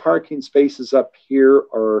 these parking spaces up here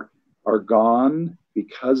are gone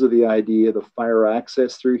because of the idea of the fire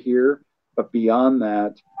access through here. But beyond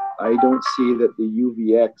that, I don't see that the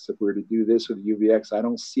UVX, if we were to do this with the UVX, I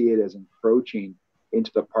don't see it as encroaching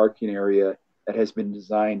into the parking area that has been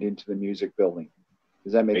designed into the music building.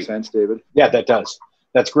 Does that make sense, David? Yeah, that does.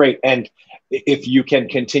 That's great. And if you can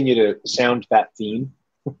continue to sound that theme,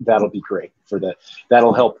 that'll be great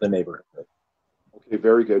that'll help the neighborhood. Okay,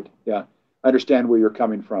 very good. Yeah. I understand where you're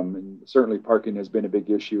coming from, and certainly parking has been a big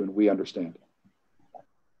issue, and we understand.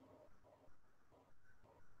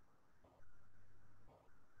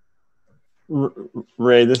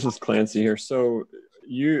 Ray, this is Clancy here. So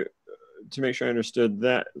to make sure I understood,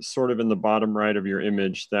 that sort of in the bottom right of your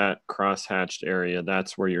image, that cross-hatched area,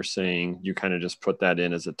 that's where you're saying you kind of just put that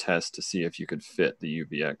in as a test to see if you could fit the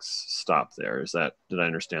UVX stop there. Did I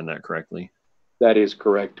understand that correctly? That is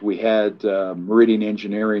correct. We had Meridian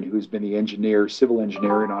Engineering, who's been the civil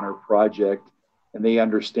engineering on our project, and they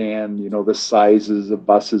understand, the sizes of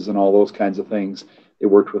buses and all those kinds of things. They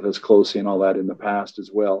worked with us closely and all that in the past as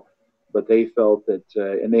well. But they felt that,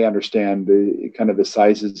 and they understand the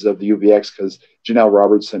sizes of the UVX, because Janelle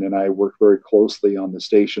Robertson and I worked very closely on the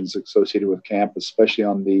stations associated with camp, especially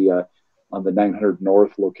on the 900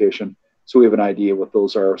 North location. So we have an idea what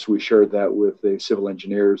those are. So we shared that with the civil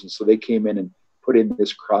engineers, and so they came in and put in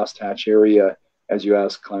this crosshatch area, as you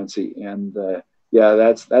asked, Clancy. And yeah,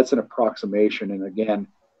 that's an approximation. And again,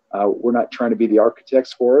 we're not trying to be the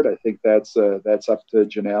architects for it. I think that's up to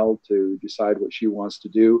Janelle to decide what she wants to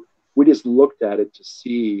do. We just looked at it to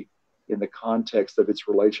see, in the context of its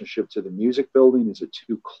relationship to the music building, is it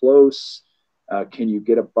too close? Can you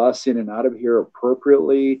get a bus in and out of here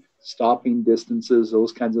appropriately? Stopping distances,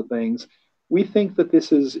 those kinds of things. We think that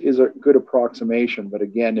this is a good approximation, but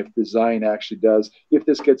again, if design actually does, if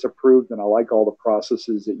this gets approved, and I like all the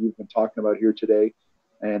processes that you've been talking about here today,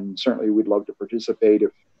 and certainly we'd love to participate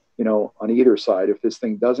if, you know, on either side. If this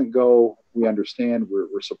thing doesn't go, we understand,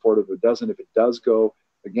 we're supportive. If it doesn't, if it does go,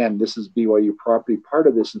 again, this is BYU property. Part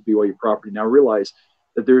of this is BYU property. Now realize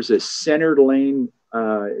that there's a centered lane,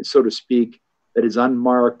 so to speak, that is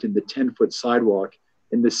unmarked in the 10-foot sidewalk,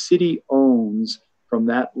 and the city owns from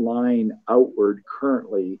that line outward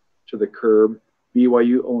currently to the curb.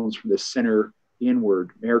 BYU owns from the center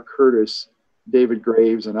inward. Mayor Curtis, David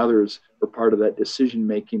Graves, and others were part of that decision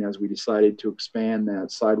making as we decided to expand that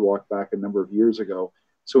sidewalk back a number of years ago.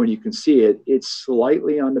 So when you can see it, it's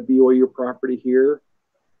slightly on the BYU property here.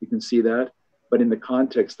 You can see that. But in the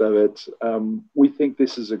context of it, we think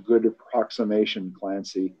this is a good approximation,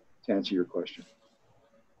 Clancy, to answer your question.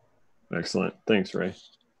 Excellent. Thanks, Ray.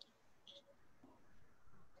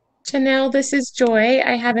 Janelle, this is Joy.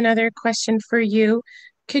 I have another question for you.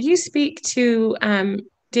 Could you speak to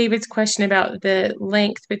David's question about the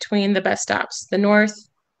length between the bus stops, the north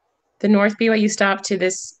BYU stop to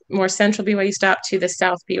this more central BYU stop to the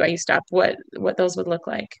south BYU stop, what those would look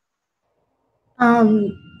like?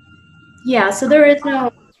 Yeah, so there is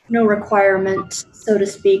no requirement, so to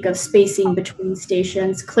speak, of spacing between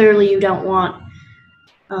stations. Clearly, you don't want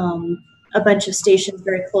a bunch of stations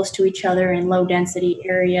very close to each other in low density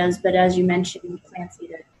areas. But as you mentioned, Clancy,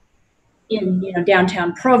 in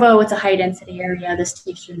downtown Provo, it's a high density area. The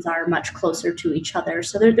stations are much closer to each other.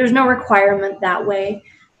 So there's no requirement that way.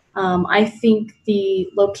 I think the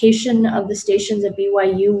location of the stations at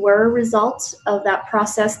BYU were a result of that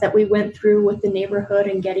process that we went through with the neighborhood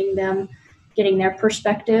and getting their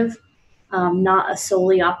perspective, not a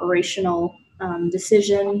solely operational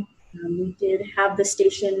decision. We did have the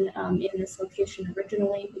station in this location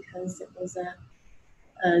originally because it was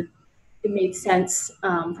it made sense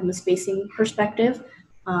from a spacing perspective.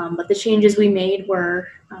 But the changes we made were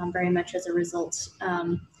very much as a result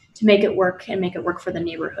to make it work and make it work for the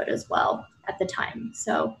neighborhood as well at the time.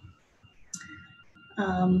 So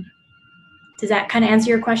does that kind of answer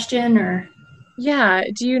your question, or? Yeah,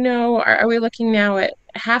 do you know, are we looking now at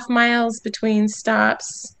half miles between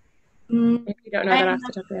stops? If you don't know that off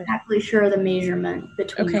the top of your head. I'm not exactly sure the measurement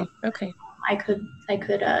between them. Okay. I could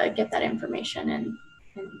get that information and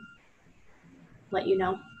let you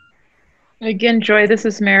know. Again, Joy, this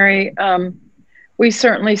is Mary. We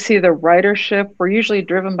certainly see the ridership. We're usually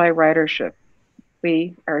driven by ridership.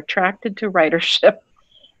 We are attracted to ridership.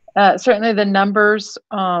 Certainly the numbers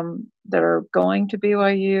that are going to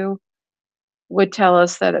BYU would tell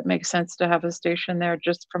us that it makes sense to have a station there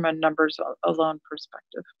just from a numbers alone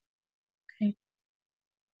perspective. Okay.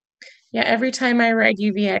 Yeah, every time I ride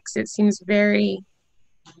UVX, it seems very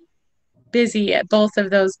busy at both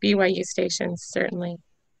of those BYU stations, certainly.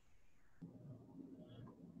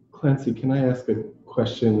 Clancy, can I ask a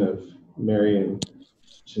question of Mary and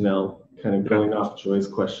Janelle, kind of going off Joy's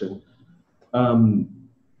question? Janelle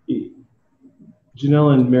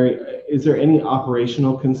and Mary, is there any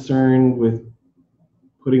operational concern with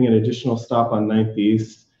putting an additional stop on 9th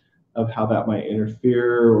East, of how that might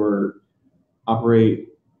interfere or operate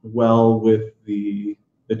well with the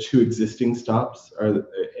two existing stops? Are there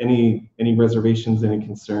any reservations, any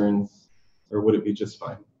concerns, or would it be just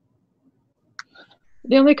fine?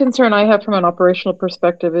 The only concern I have from an operational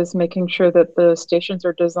perspective is making sure that the stations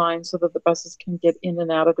are designed so that the buses can get in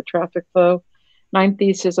and out of the traffic flow. 9th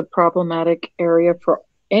East is a problematic area for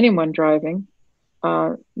anyone driving,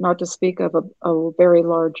 not to speak of a very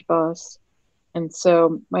large bus. And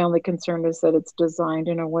so my only concern is that it's designed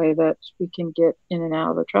in a way that we can get in and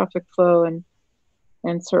out of the traffic flow.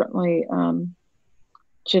 And certainly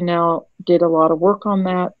Janelle did a lot of work on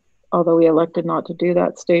that, although we elected not to do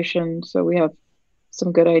that station. So we have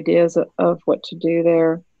some good ideas of what to do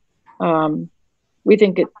there. We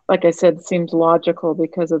think it, like I said, seems logical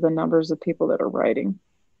because of the numbers of people that are riding.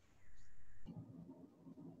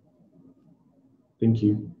 Thank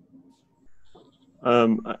you.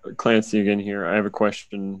 Clancy again here. I have a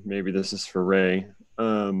question. Maybe this is for Ray.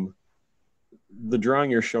 The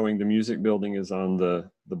drawing you're showing, the music building is on the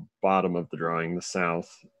bottom of the drawing, the south.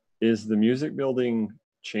 Is the music building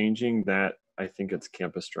changing that I think it's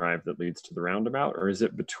Campus Drive that leads to the roundabout, or is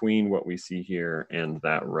it between what we see here and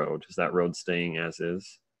that road? Is that road staying as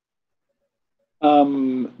is?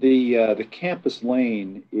 The campus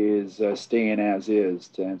lane is staying as is,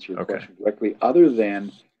 to answer your question correctly, other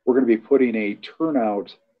than we're going to be putting a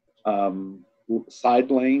turnout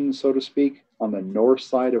side lane, so to speak, on the north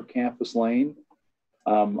side of campus lane.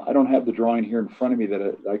 I don't have the drawing here in front of me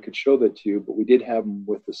that I could show that to you, but we did have them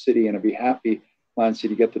with the city, and I'd be happy, Clancy,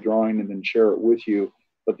 to get the drawing and then share it with you.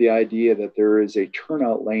 But the idea that there is a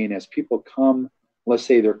turnout lane as people come, let's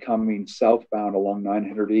say they're coming southbound along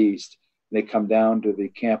 900 East, they come down to the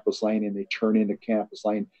campus lane and they turn into campus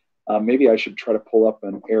lane. Maybe I should try to pull up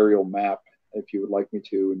an aerial map if you would like me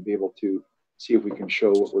to, and be able to see if we can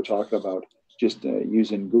show what we're talking about, just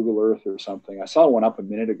using Google Earth or something. I saw one up a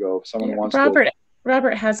minute ago. If someone wants to.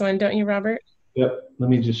 Robert has one, don't you, Robert? Yep, let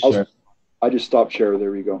me just share. I just stopped share.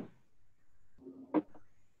 There we go.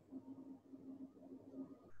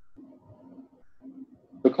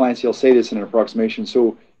 So Clancy, I'll say this in an approximation.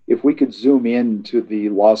 So if we could zoom in to the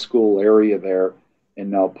law school area there,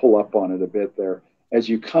 and I'll pull up on it a bit there. As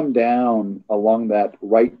you come down along that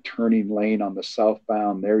right turning lane on the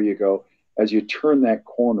southbound, there you go. As you turn that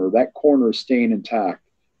corner is staying intact.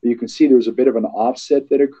 But you can see there's a bit of an offset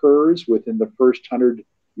that occurs within the first 100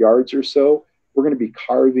 yards or so. We're going to be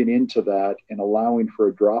carving into that and allowing for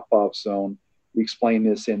a drop-off zone. We explained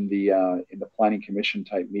this in the planning commission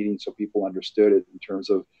type meeting, so people understood it in terms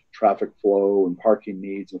of traffic flow and parking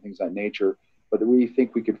needs and things of that nature. But we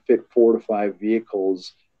think we could fit 4 to 5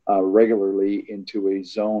 vehicles regularly into a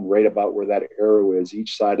zone right about where that arrow is,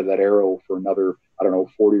 each side of that arrow for another,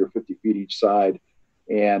 40 or 50 feet each side.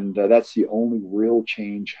 And that's the only real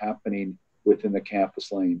change happening within the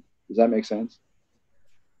campus lane. Does that make sense?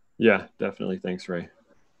 Yeah, definitely. Thanks, Ray.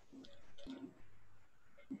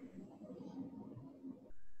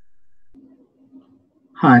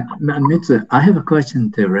 Hi, Mitsu. I have a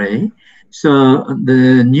question to Ray. So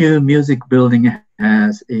the new music building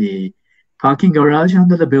has a parking garage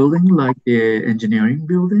under the building, like the engineering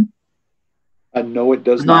building? No, it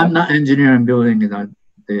does not. Not engineering building.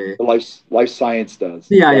 The life science does.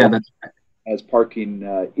 Yeah, that's right. Has parking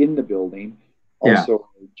in the building. Also,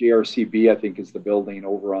 JRCB, I think, is the building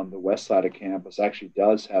over on the west side of campus, actually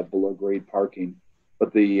does have below grade parking,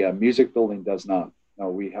 but the music building does not. No,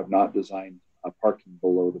 we have not designed parking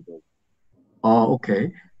below the building. Oh,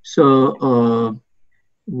 okay. So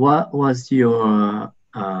what was your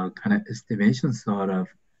kind of estimation sort of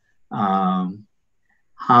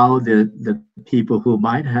how the people who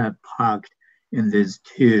might have parked in these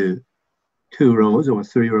two rows or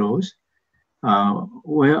 3 rows,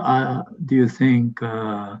 where do you think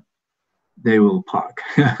they will park?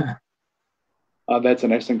 That's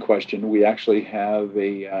an excellent question. We actually have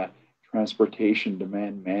a transportation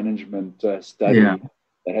demand management study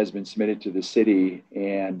that has been submitted to the city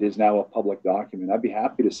and is now a public document. I'd be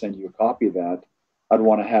happy to send you a copy of that. I'd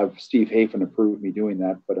want to have Steve Hafen approve me doing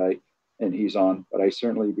that, and he's on, but I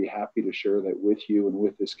certainly be happy to share that with you and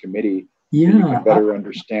with this committee. So you can better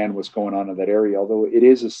understand what's going on in that area. Although it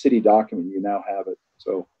is a city document, you now have it.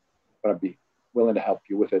 So I'd be willing to help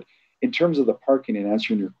you with it. In terms of the parking and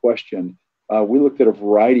answering your question, we looked at a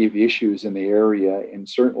variety of issues in the area, and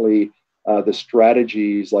certainly the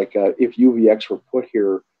strategies, like if UVX were put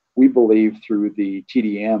here, we believe through the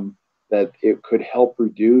TDM that it could help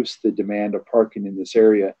reduce the demand of parking in this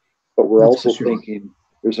area. But we're also thinking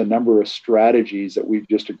there's a number of strategies that we've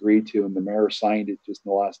just agreed to, and the mayor signed it just in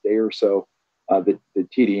the last day or so, the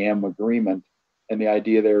TDM agreement. And the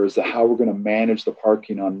idea there is that how we're going to manage the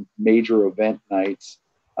parking on major event nights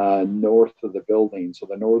north of the building. So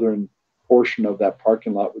the northern portion of that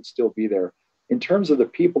parking lot would still be there. In terms of the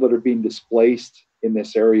people that are being displaced in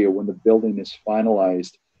this area when the building is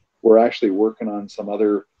finalized, we're actually working on some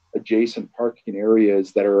other adjacent parking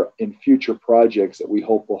areas that are in future projects that we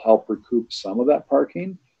hope will help recoup some of that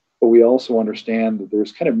parking. But we also understand that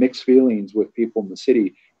there's kind of mixed feelings with people in the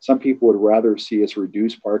city. Some people would rather see us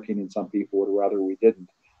reduce parking, and some people would rather we didn't.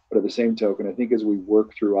 But at the same token, I think as we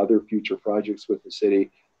work through other future projects with the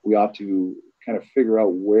city, we ought to kind of figure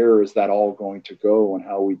out where is that all going to go and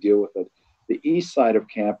how we deal with it. The east side of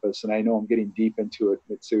campus, and I know I'm getting deep into it,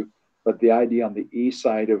 Mitsu, but the idea on the east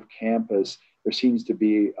side of campus, there seems to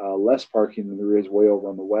be less parking than there is way over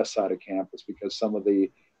on the west side of campus because some of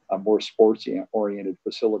the more sports-oriented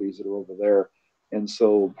facilities that are over there. And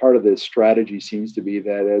so part of the strategy seems to be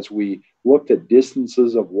that as we looked at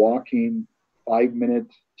distances of walking, 5-minute,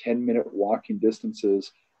 10-minute walking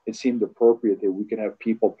distances, it seemed appropriate that we could have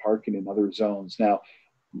people parking in other zones. Now,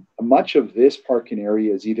 much of this parking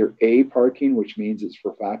area is either A parking, which means it's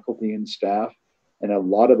for faculty and staff, And a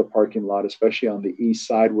lot of the parking lot, especially on the east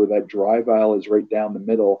side where that drive aisle is right down the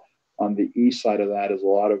middle, on the east side of that is a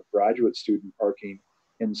lot of graduate student parking.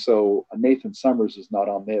 And so Nathan Summers is not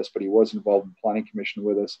on this, but he was involved in Planning Commission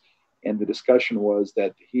with us. And the discussion was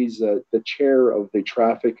that he's the chair of the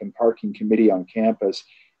Traffic and Parking Committee on campus.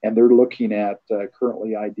 And they're looking at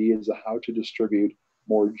currently ideas of how to distribute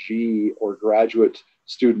more G or graduate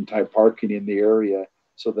student type parking in the area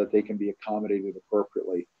so that they can be accommodated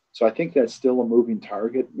appropriately. So I think that's still a moving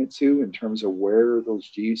target, Mitsu, in terms of where those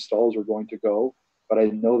G stalls are going to go. But I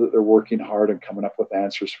know that they're working hard and coming up with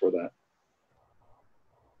answers for that.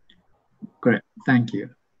 Great, thank you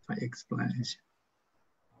for your explanation.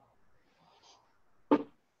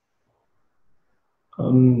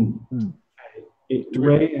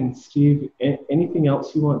 Ray and Steve, anything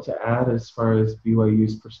else you want to add as far as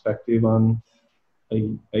BYU's perspective on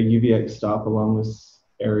a UVX stop along this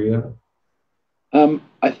area?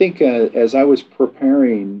 I think as I was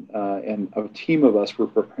preparing, and a team of us were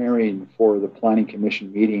preparing for the Planning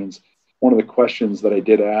Commission meetings, one of the questions that I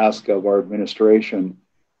did ask of our administration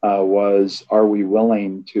was, are we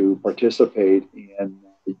willing to participate in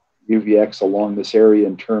the UVX along this area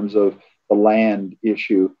in terms of the land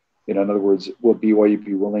issue? In other words, will BYU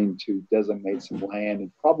be willing to designate some land,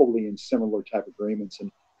 and probably in similar type agreements?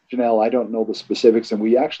 And Janelle, I don't know the specifics, and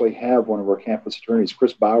we actually have one of our campus attorneys,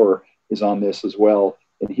 Chris Bauer, is on this as well,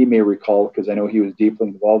 and he may recall because I know he was deeply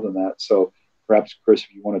involved in that. So perhaps, Chris,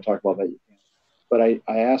 if you want to talk about that, you can. But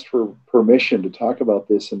I asked for permission to talk about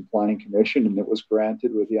this in Planning Commission, and it was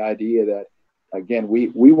granted with the idea that, again, we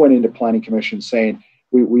went into Planning Commission saying,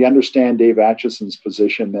 we understand Dave Atchison's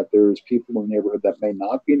position that there's people in the neighborhood that may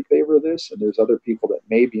not be in favor of this, and there's other people that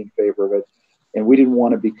may be in favor of it. And we didn't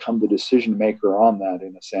want to become the decision maker on that,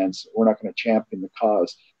 in a sense. We're not going to champion the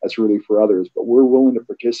cause. That's really for others, but we're willing to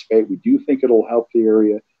participate. We do think it'll help the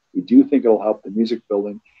area. We do think it'll help the music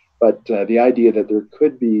building. But the idea that there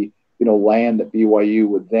could be, land that BYU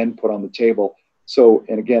would then put on the table. So,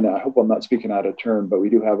 and again, I hope I'm not speaking out of turn, but we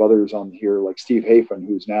do have others on here like Steve Hafen,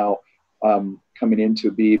 who's now coming in to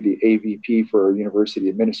be the AVP for our University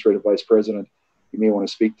Administrative Vice President. You may want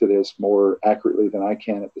to speak to this more accurately than I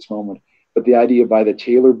can at this moment. But the idea by the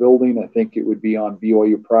Taylor building, I think it would be on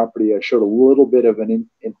BYU property. I showed a little bit of an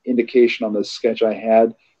indication on the sketch I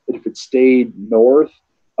had that if it stayed north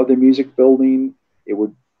of the music building, it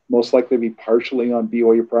would most likely be partially on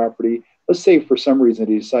BYU property. Let's say for some reason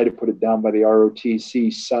he decided to put it down by the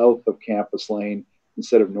ROTC south of Campus Lane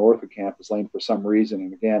instead of north of Campus Lane for some reason.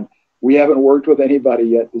 And again, we haven't worked with anybody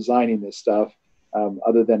yet designing this stuff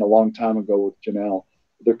other than a long time ago with Janelle.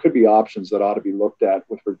 There could be options that ought to be looked at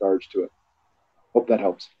with regards to it. Hope that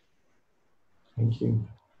helps. Thank you.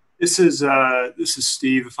 This is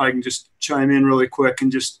Steve. If I can just chime in really quick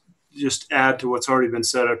and just add to what's already been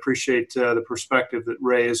said. I appreciate the perspective that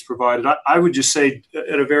Ray has provided. I would just say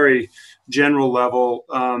at a very general level,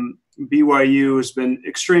 BYU has been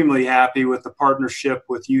extremely happy with the partnership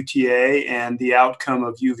with UTA and the outcome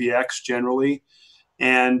of UVX generally.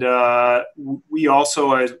 And we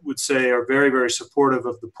also, I would say, are very, very supportive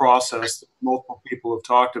of the process that multiple people have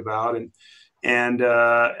talked about. And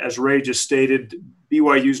as Ray just stated,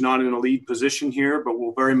 BYU is not in a lead position here, but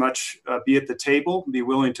will very much be at the table, be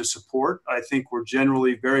willing to support. I think we're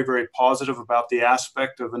generally very, very positive about the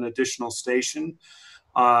aspect of an additional station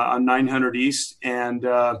on 900 East. And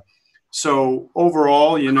so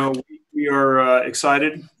overall, we are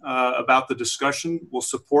excited about the discussion. We'll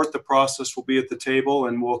support the process. We'll be at the table,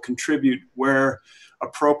 and we'll contribute where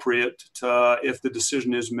appropriate if the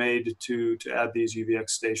decision is made to add these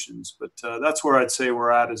UVX stations. But that's where I'd say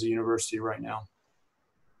we're at as a university right now.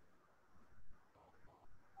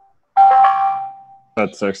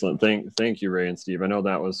 That's excellent. Thank you, Ray and Steve. I know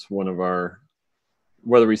that was one of our,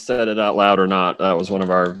 whether we said it out loud or not, that was one of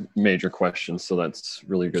our major questions. So that's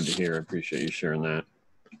really good to hear. I appreciate you sharing that.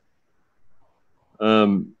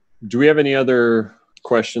 Do we have any other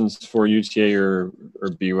questions for UTA or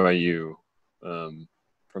BYU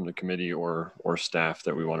from the committee or staff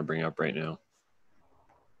that we want to bring up right now?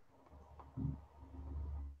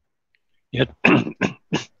 Yeah,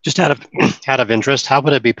 just out of interest, how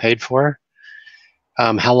would it be paid for?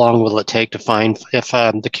 How long will it take to find, if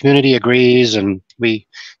the community agrees and we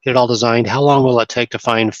get it all designed, how long will it take to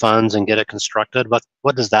find funds and get it constructed?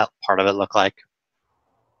 What does that part of it look like?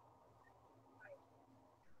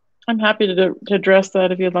 I'm happy to address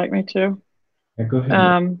that if you'd like me to. Yeah, go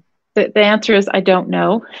ahead. The answer is I don't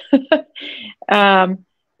know.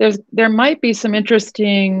 There might be some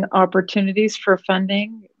interesting opportunities for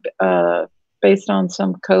funding based on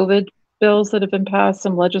some COVID bills that have been passed,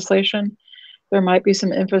 some legislation. There might be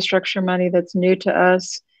some infrastructure money that's new to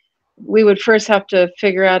us we would first have to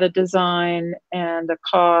figure out a design and a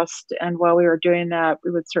cost. And while we were doing that,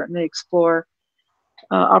 we would certainly explore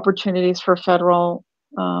opportunities for federal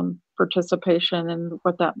participation and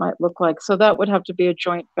what that might look like. So that would have to be a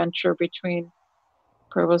joint venture between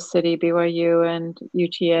Provo City, BYU, and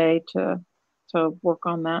UTA to work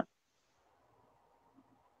on that.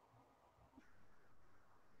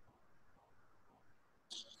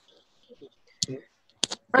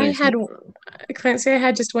 Clancy, I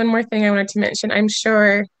had just one more thing I wanted to mention. I'm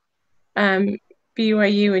sure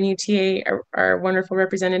BYU and UTA are wonderful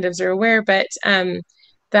representatives are aware, but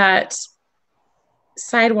that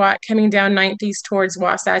sidewalk coming down 9th East towards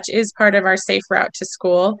Wasatch is part of our safe route to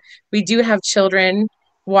school. We do have children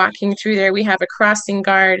walking through there. We have a crossing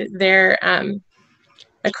guard there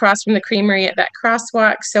across from the creamery at that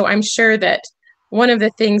crosswalk. So I'm sure that one of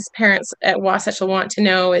the things parents at Wasatch will want to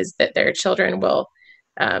know is that their children will,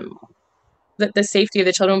 that the safety of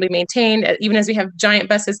the children will be maintained, even as we have giant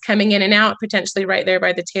buses coming in and out, potentially right there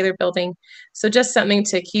by the Taylor building. So just something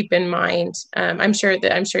to keep in mind. I'm sure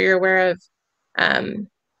you're aware of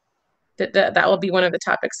that will be one of the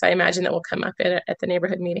topics I imagine that will come up at the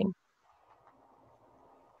neighborhood meeting.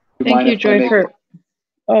 Thank you, Joy, for.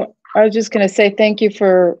 Oh, I was just going to say thank you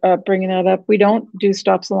for bringing that up. We don't do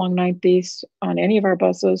stops along 9th East on any of our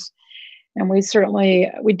buses. And we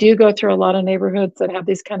do go through a lot of neighborhoods that have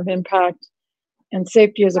this kind of impact, and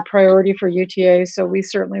safety is a priority for UTA. So we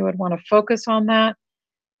certainly would want to focus on that.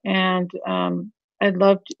 And I'd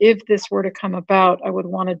love to, if this were to come about, I would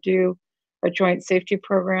want to do a joint safety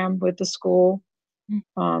program with the school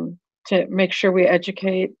to make sure we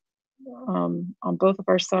educate on both of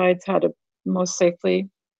our sides how to most safely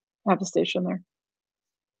have a station there.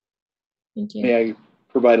 Thank you. May I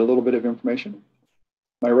provide a little bit of information?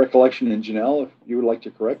 My recollection, and Janelle, if you would like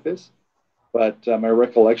to correct this, but my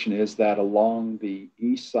recollection is that along the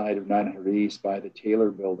east side of 900 East by the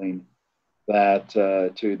Taylor building, that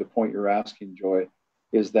to the point you're asking, Joy,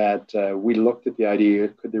 is that we looked at the idea,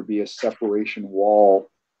 could there be a separation wall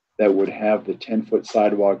that would have the 10-foot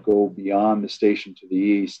sidewalk go beyond the station to the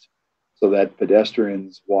east, so that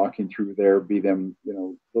pedestrians walking through there, be them,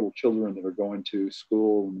 little children that are going to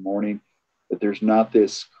school in the morning, that there's not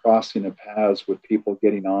this crossing of paths with people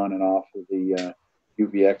getting on and off of the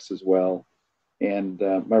UVX as well. And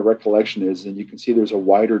my recollection is, and you can see there's a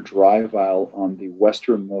wider drive aisle on the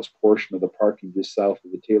westernmost portion of the parking just south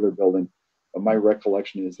of the Taylor building. But my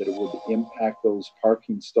recollection is that it would impact those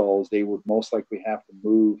parking stalls. They would most likely have to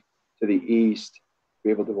move to the east to be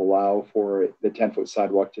able to allow for the 10-foot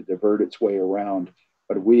sidewalk to divert its way around.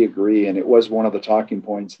 But we agree, and it was one of the talking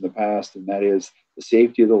points in the past, and that is the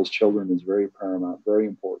safety of those children is very paramount, very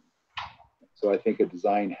important. So I think a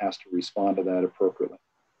design has to respond to that appropriately.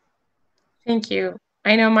 Thank you.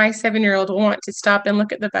 I know my 7-year-old will want to stop and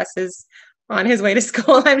look at the buses on his way to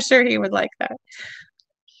school. I'm sure he would like that.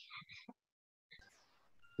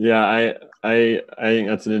 Yeah, I think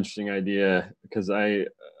that's an interesting idea, because I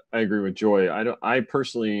agree with Joy. I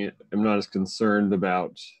personally am not as concerned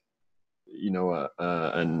about,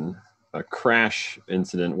 a crash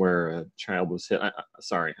incident where a child was hit.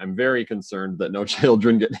 I'm very concerned that no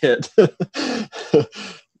children get hit.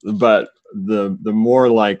 But the more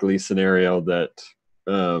likely scenario that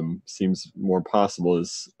seems more possible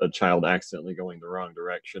is a child accidentally going the wrong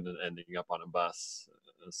direction and ending up on a bus.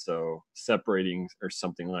 So separating or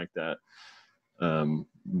something like that. I'm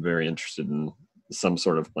very interested in some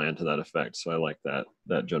sort of plan to that effect. So I like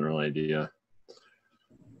that general idea.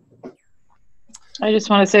 I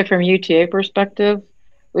just want to say, from UTA perspective,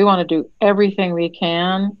 we want to do everything we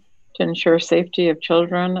can to ensure safety of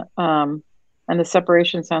children. And the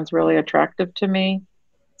separation sounds really attractive to me.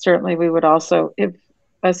 Certainly we would also, if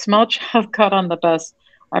a small child got on the bus,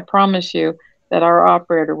 I promise you that our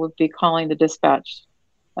operator would be calling the dispatch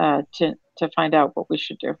to find out what we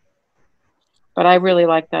should do. But I really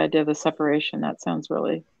like the idea of the separation. That sounds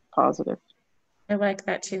really positive. I like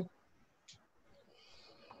that too.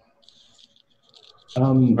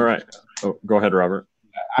 All right. Oh, go ahead, Robert.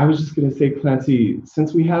 I was just going to say, Clancy,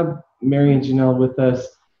 since we have Mary and Janelle with us,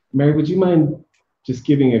 Mary, would you mind just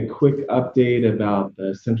giving a quick update about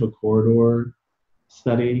the Central Corridor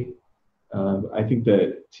study? I think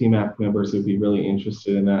the TMAC members would be really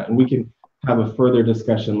interested in that, and we can have a further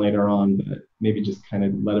discussion later on, but maybe just kind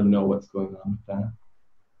of let them know what's going on with that.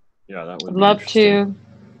 Yeah, that would be love to.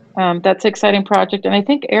 That's an exciting project. And I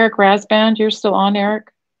think Eric Rasband, you're still on, Eric?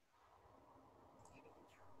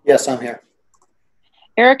 Yes, I'm here.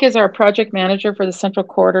 Eric is our project manager for the Central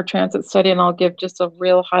Corridor Transit Study, and I'll give just a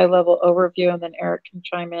real high-level overview, and then Eric can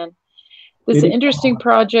chime in. This is an interesting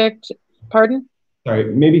project. Pardon? Sorry,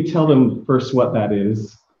 maybe tell them first what that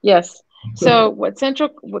is. Yes. So what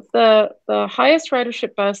the highest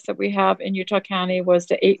ridership bus that we have in Utah County was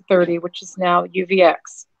the 830, which is now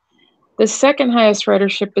UVX. The second highest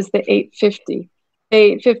ridership is the 850. The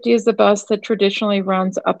 850 is the bus that traditionally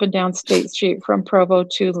runs up and down State Street from Provo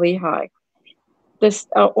to Lehigh. This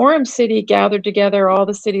Orem City gathered together all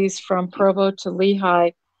the cities from Provo to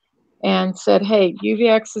Lehigh and said, hey,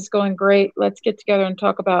 UVX is going great. Let's get together and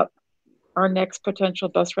talk about our next potential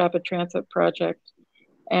bus rapid transit project.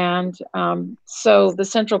 And so the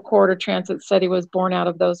Central Corridor Transit Study was born out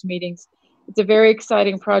of those meetings. It's a very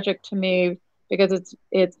exciting project to me because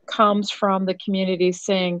it comes from the community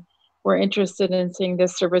saying, we're interested in seeing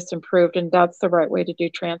this service improved, and that's the right way to do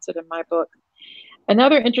transit in my book.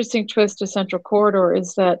 Another interesting twist to Central Corridor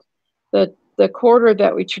is that the corridor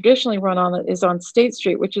that we traditionally run on is on State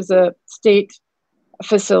Street, which is a state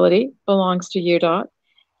facility, belongs to UDOT.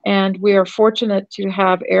 And we are fortunate to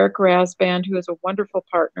have Eric Rasband, who is a wonderful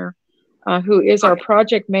partner, who is our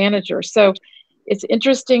project manager. So it's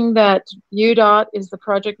interesting that UDOT is the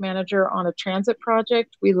project manager on a transit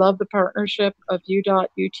project. We love the partnership of UDOT,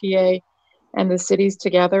 UTA, and the cities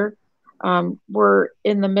together. We're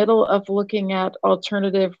in the middle of looking at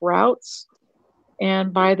alternative routes.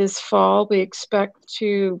 And by this fall, we expect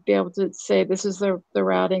to be able to say this is the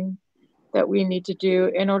routing that we need to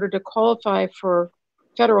do in order to qualify for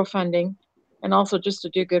federal funding, and also just to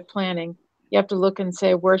do good planning. You have to look and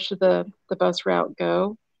say, where should the bus route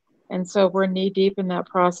go? And so we're knee deep in that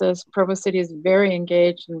process. Provo City is very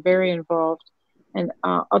engaged and very involved. And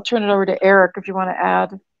I'll turn it over to Eric if you want to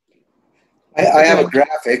add. I have a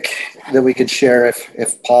graphic that we could share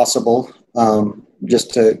if possible,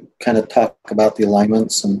 just to kind of talk about the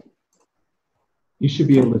alignments. And you should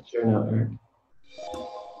be able to share now, Eric.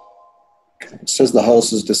 It says the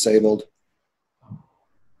host is disabled.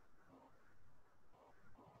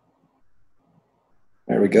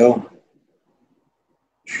 There we go.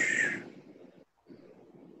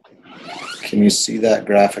 Can you see that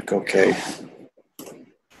graphic okay?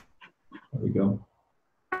 There we go.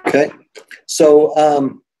 Okay.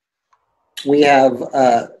 So we have,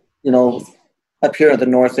 up here at the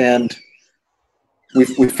north end,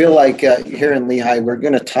 we feel like here in Lehigh, we're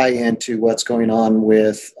going to tie into what's going on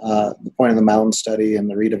with the Point of the Mountain study and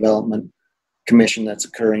the redevelopment commission that's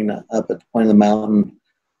occurring up at the Point of the Mountain.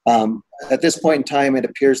 At this point in time, it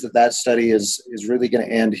appears that study is really going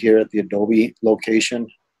to end here at the Adobe location.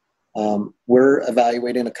 We're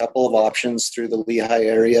evaluating a couple of options through the Lehigh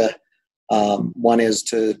area. One is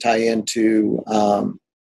to tie into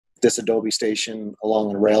this Adobe station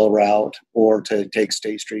along the rail route, or to take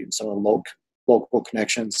State Street and some of the local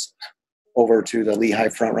connections over to the Lehigh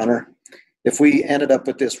Frontrunner. If we ended up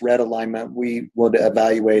with this red alignment, we would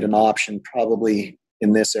evaluate an option probably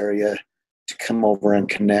in this area to come over and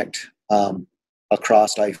connect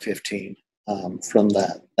across I-15 from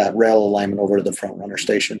that rail alignment over to the Frontrunner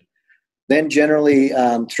station. Then generally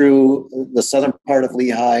through the southern part of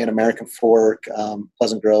Lehigh and American Fork,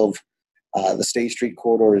 Pleasant Grove, the State Street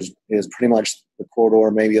corridor is pretty much the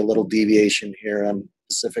corridor, maybe a little deviation here on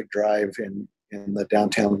Pacific Drive in the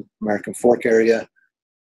downtown American Fork area.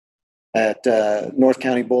 At North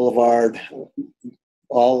County Boulevard,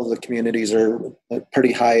 all of the communities are a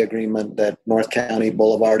pretty high agreement that North County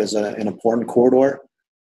Boulevard is an important corridor.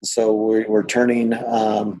 So we're turning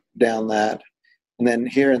down that. And then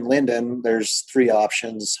here in Linden, there's three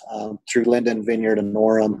options through Linden, Vineyard, and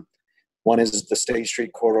Orem. One is the State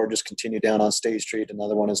Street corridor, just continue down on State Street.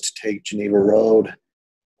 Another one is to take Geneva Road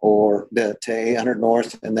or to 800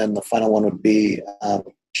 North. And then the final one would be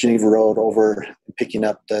Geneva Road over, picking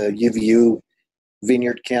up the UVU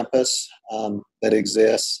Vineyard campus that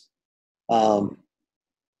exists. And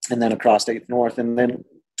then across 8th North. And then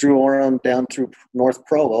through Orem down through North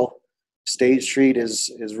Provo. State Street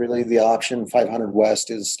is really the option. 500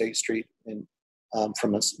 West is State Street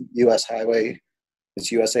from a U.S. highway.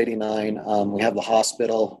 It's US 89. We have the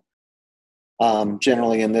hospital.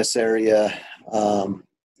 Generally in this area,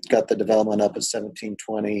 got the development up at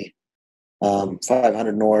 1720,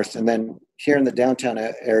 500 North. And then here in the downtown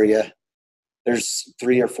area, there's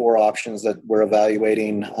 3 or 4 options that we're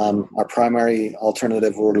evaluating. Our primary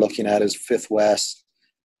alternative we're looking at is 5th West,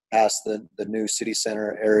 past the new city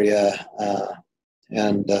center area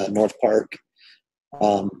and North Park,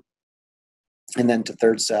 and then to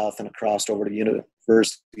 3rd South and across over to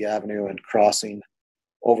University Avenue and crossing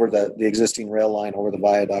over the existing rail line over the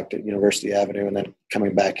viaduct at University Avenue and then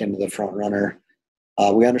coming back into the Frontrunner.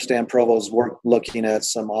 We understand Provo's looking at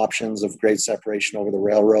some options of grade separation over the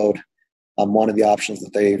railroad. One of the options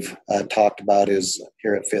that they've talked about is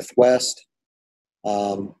here at 5th West.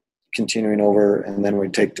 Continuing over, and then we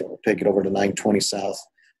take it over to 920 South.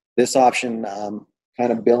 this option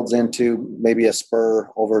kind of builds into maybe a spur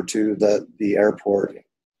over to the airport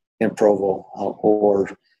in Provo, or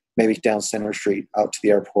maybe down Center Street out to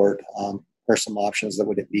the airport. Are some options that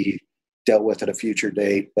would be dealt with at a future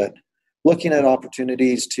date. But looking at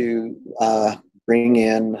opportunities to bring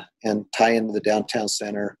in and tie into the downtown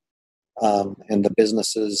center and the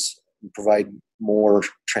businesses, and provide more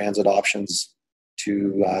transit options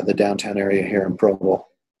to the downtown area here in Provo.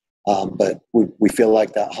 But we feel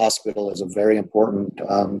like that hospital is a very important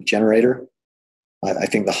generator. I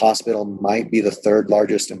think the hospital might be the third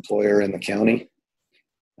largest employer in the county.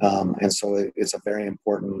 And so it's a very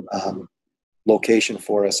important location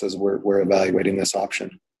for us as we're evaluating this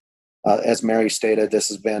option. As Mary stated, this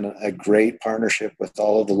has been a great partnership with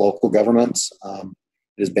all of the local governments.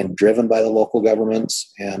 It has been driven by the local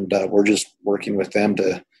governments, and we're just working with them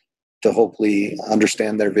to hopefully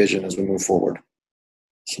understand their vision as we move forward.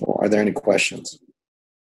 So are there any questions?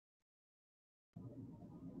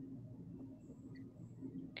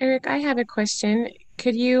 Eric, I have a question.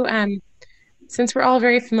 Could you, since we're all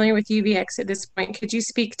very familiar with UVX at this point, could you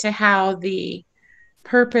speak to how the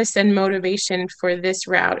purpose and motivation for this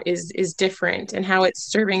route is different, and how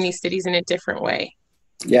it's serving these cities in a different way?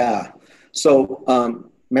 Yeah. So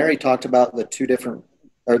Mary talked about the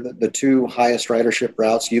two highest ridership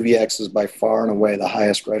routes. UVX is by far and away the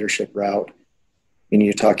highest ridership route in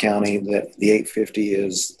Utah County. The 850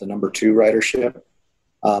 is the number 2 ridership.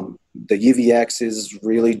 The UVX is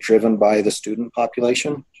really driven by the student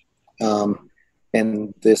population.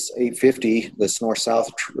 And this 850, this north-south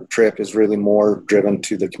trip, is really more driven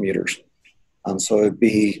to the commuters. So it'd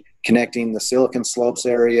be connecting the Silicon Slopes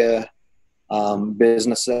area,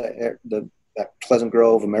 business, that Pleasant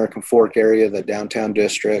Grove, American Fork area, the downtown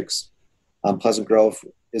districts. Pleasant Grove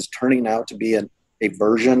is turning out to be a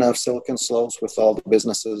version of Silicon Slopes with all the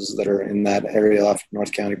businesses that are in that area off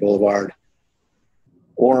North County Boulevard.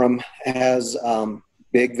 Orem has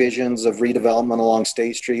big visions of redevelopment along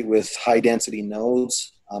State Street with high density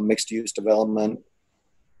nodes, mixed use development,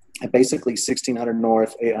 and basically 1600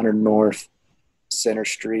 North, 800 North, Center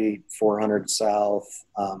Street, 400 South,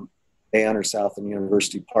 800 South and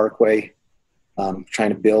University Parkway, trying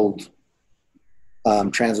to build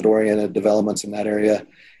transit oriented developments in that area.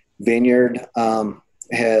 Vineyard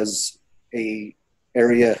has a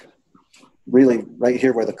area really right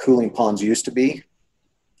here where the cooling ponds used to be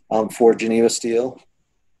for Geneva Steel.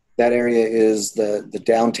 That area is the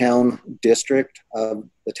downtown district of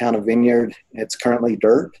the town of Vineyard. It's currently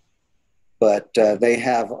dirt, but they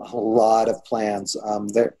have a lot of plans.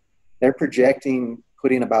 They're projecting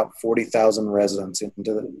putting about 40,000 residents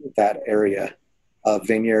into that area of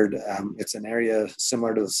Vineyard. It's an area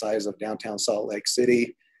similar to the size of downtown Salt Lake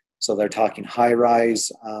City. So they're talking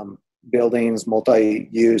high-rise buildings,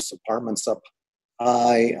 multi-use apartments up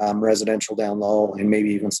high, residential down low, and maybe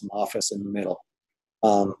even some office in the middle.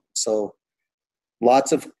 So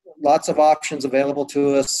lots of options available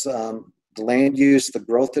to us. The land use, the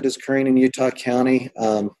growth that is occurring in Utah County.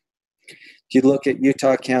 If you look at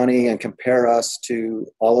Utah County and compare us to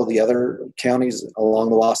all of the other counties along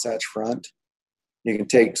the Wasatch Front, you can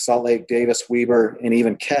take Salt Lake, Davis, Weber, and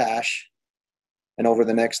even Cache, and over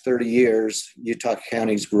the next 30 years, Utah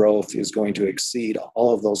County's growth is going to exceed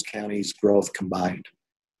all of those counties' growth combined.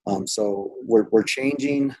 So we're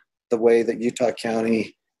changing the way that Utah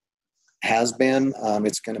County has been.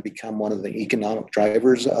 It's going to become one of the economic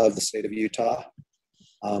drivers of the state of Utah.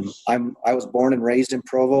 I was born and raised in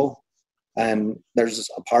Provo, and there's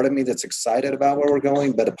a part of me that's excited about where we're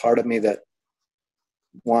going, but a part of me that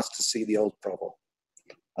wants to see the old Provo.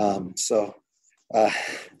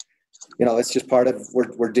 It's just part of,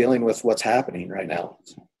 we're dealing with what's happening right now.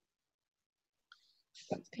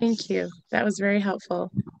 Thank you. That was very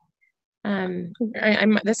helpful.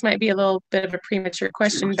 This might be a little bit of a premature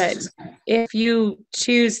question, but if you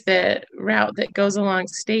choose the route that goes along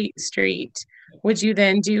State Street, would you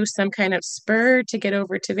then do some kind of spur to get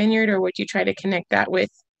over to Vineyard, or would you try to connect that with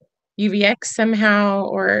UVX somehow,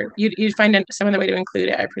 or you'd find some other way to include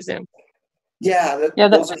it, I presume?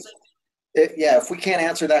 If we can't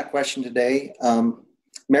answer that question today,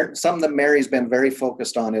 something that Mary's been very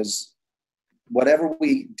focused on is whatever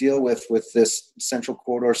we deal with this central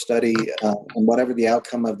corridor study, and whatever the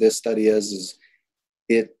outcome of this study is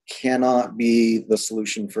it cannot be the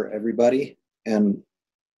solution for everybody. And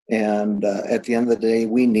at the end of the day,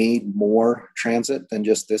 we need more transit than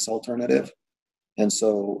just this alternative. And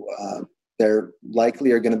so there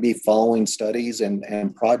likely are going to be following studies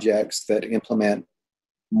and projects that implement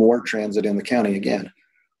more transit in the county. Again,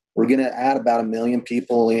 we're going to add about 1 million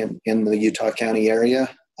people in the Utah County area,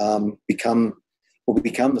 will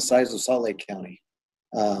become the size of Salt Lake County.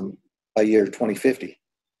 by year 2050.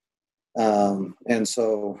 And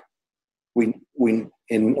so we,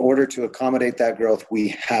 in order to accommodate that growth, we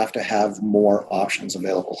have to have more options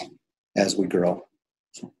available as we grow.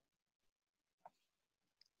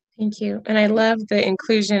 Thank you. And I love the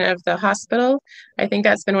inclusion of the hospital. I think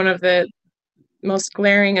that's been one of the most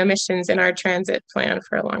glaring omissions in our transit plan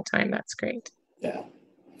for a long time. That's great. Yeah.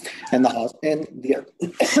 And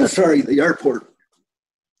the sorry, the airport.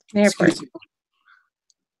 The airport.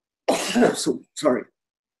 So sorry.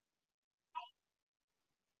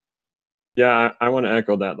 Yeah, I want to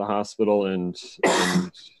echo that. The hospital and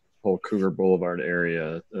whole Cougar Boulevard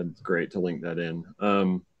area, it's great to link that in.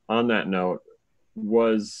 On that note,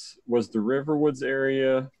 was the Riverwoods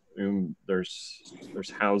area,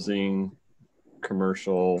 there's housing,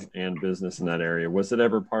 commercial, and business in that area. Was it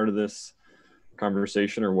ever part of this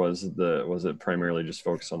conversation, or was it primarily just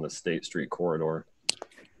focused on the State Street corridor?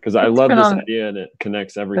 Because I love this idea and it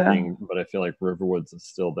connects everything, but I feel like Riverwoods is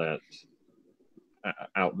still that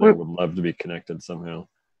out there, would love to be connected somehow.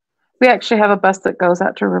 We actually have a bus that goes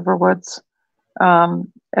out to Riverwoods,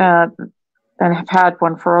 and have had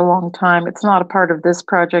one for a long time. It's not a part of this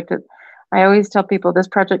project. I always tell people this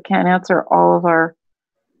project can't answer all of our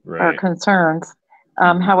concerns.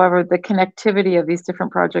 However, the connectivity of these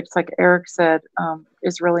different projects, like Eric said,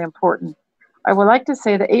 is really important. I would like to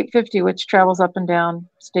say the 850, which travels up and down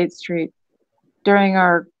State Street, during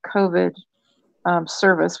our COVID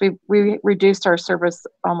service, we reduced our service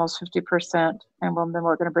almost 50%, and then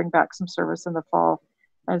we're going to bring back some service in the fall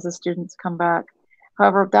as the students come back.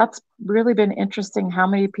 However, that's really been interesting how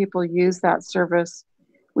many people use that service.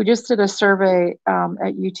 We just did a survey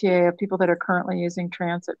at UTA of people that are currently using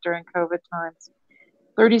transit during COVID times.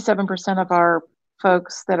 37% of our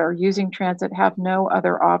folks that are using transit have no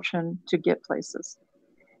other option to get places.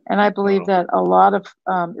 And I believe that a lot of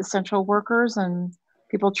essential workers and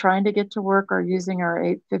people trying to get to work are using our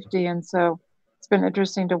 850. And so it's been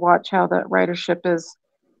interesting to watch how that ridership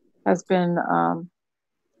has been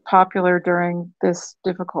popular during this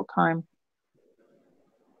difficult time.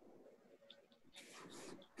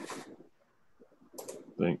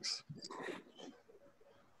 Thanks.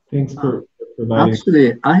 Thanks for providing.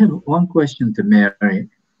 Actually, I have one question to Mary.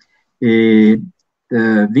 The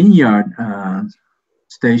Vineyard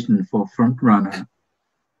station for Front Runner,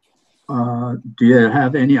 do you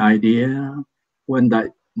have any idea when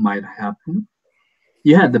that might happen?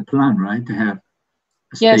 You had the plan, right, to have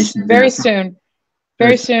a station very soon.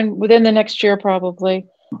 Very soon, within the next year, probably.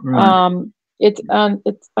 Right.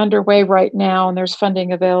 It's underway right now, and there's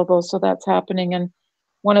funding available, so that's happening. And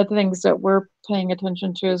one of the things that we're paying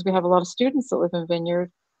attention to is we have a lot of students that live in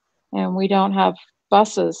Vineyard, and we don't have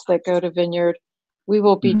buses that go to Vineyard. We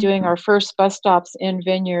will be doing our first bus stops in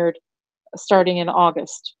Vineyard starting in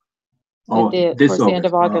August. Towards the end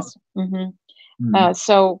of August.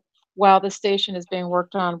 So while the station is being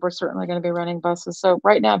worked on, we're certainly going to be running buses. So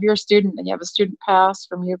right now, if you're a student and you have a student pass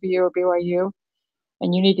from UVU or BYU,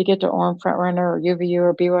 and you need to get to Orem Front Runner or UVU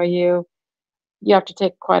or BYU, you have to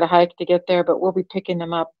take quite a hike to get there, but we'll be picking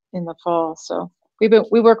them up in the fall. So we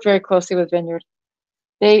work very closely with Vineyard.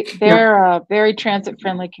 They're a very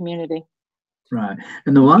transit-friendly community. Right.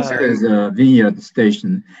 And once there's a Vineyard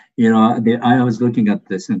station, I was looking at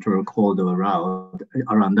the central corridor route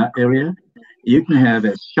around that area. You can have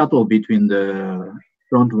a shuttle between the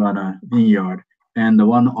Front Runner Vineyard and the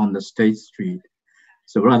one on the State Street.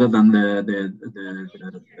 So rather than the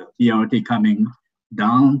BRT coming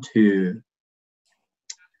down to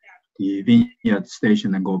the Vineyard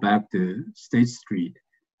station and go back to State Street,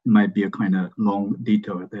 it might be a kind of long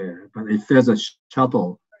detour there. But if there's a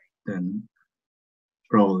shuttle, then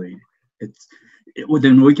probably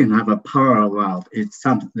then we can have a parallel route.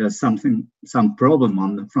 There's some problem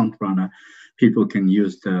on the Front Runner. People can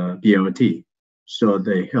use the BRT, so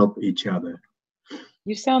they help each other.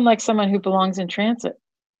 You sound like someone who belongs in transit.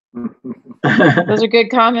 Those are good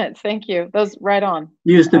comments. Thank you. Those right on.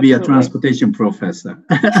 You used to be a transportation professor.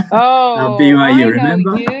 Oh, BYU,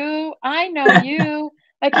 remember? I know you.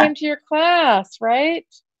 I came to your class, right?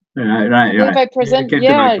 Right. If I present,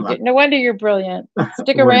 no wonder you're brilliant.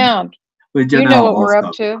 Stick around. You know what we're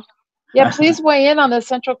up to. Yeah, please weigh in on the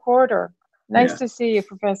Central Corridor. Nice to see you,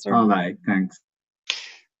 Professor. All right, thanks.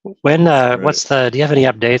 When do you have any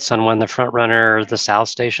updates on when the Front Runner, the South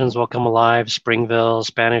stations will come alive? Springville,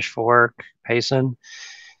 Spanish Fork, Payson?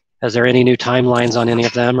 Is there any new timelines on any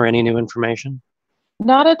of them or any new information?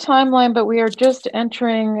 Not a timeline, but we are just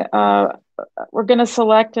entering. We're going to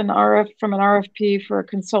select from an RFP for a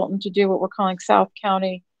consultant to do what we're calling South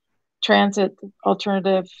County Transit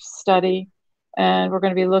Alternative Study, and we're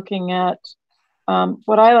going to be looking at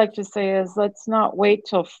What I like to say is let's not wait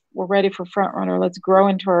till we're ready for front runner. Let's grow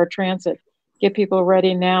into our transit, get people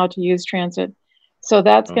ready now to use transit. So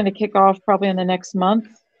that's going to kick off probably in the next month,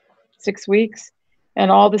 6 weeks.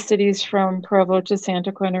 And all the cities from Provo to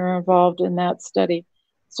Santa Quinn are involved in that study.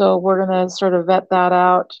 So we're going to sort of vet that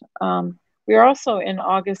out. We are also in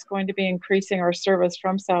August going to be increasing our service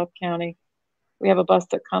from South County. We have a bus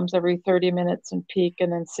that comes every 30 minutes in peak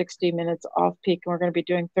and then 60 minutes off peak. And we're going to be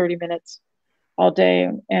doing 30 minutes all day.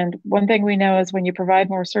 And one thing we know is when you provide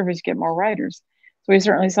more service, you get more riders. So we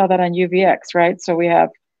certainly saw that on UVX, right? So we have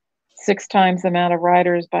 6 times the amount of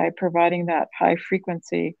riders by providing that high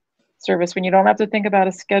frequency service. When you don't have to think about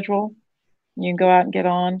a schedule, you can go out and get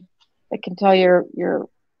on. It can tell your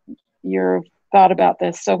thought about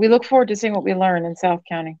this. So we look forward to seeing what we learn in South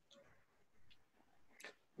County.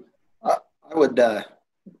 I would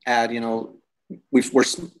add,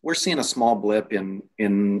 we're seeing a small blip in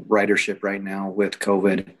ridership right now with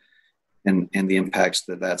COVID and the impacts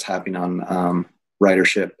that's having on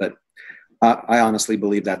ridership. But I honestly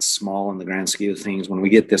believe that's small in the grand scheme of things. When we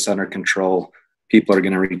get this under control, people are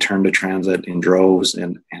going to return to transit in droves,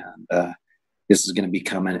 and this is going to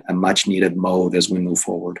become a much needed mode as we move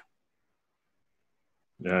forward.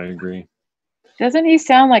 Yeah, I agree. Doesn't he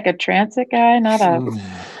sound like a transit guy, not a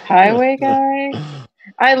highway guy?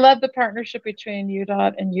 I love the partnership between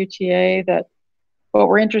UDOT and UTA. That what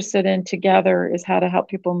we're interested in together is how to help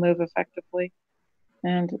people move effectively.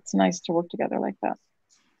 And it's nice to work together like that.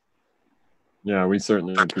 Yeah, we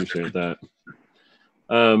certainly appreciate that.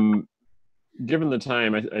 Given the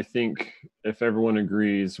time, I think if everyone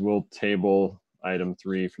agrees, we'll table item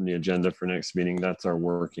 3 from the agenda for next meeting. That's our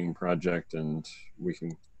working project, and we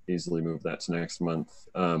can easily move that to next month.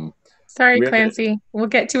 Sorry, Clancy. We'll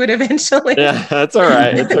get to it eventually. Yeah, that's all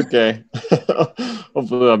right. It's okay.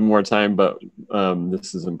 Hopefully we'll have more time, but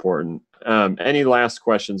this is important. Any last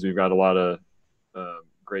questions? We've got a lot of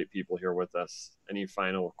great people here with us. Any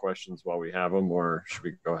final questions while we have them, or should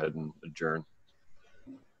we go ahead and adjourn?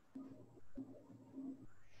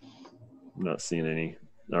 I'm not seeing any.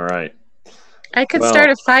 All right. I could start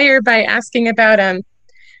a fire by asking about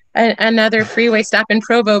another freeway stop in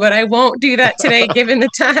Provo, but I won't do that today given the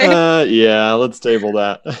time. Yeah, let's table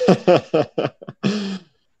that.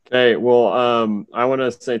 Okay, well, I want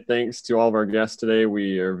to say thanks to all of our guests today.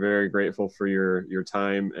 We are very grateful for your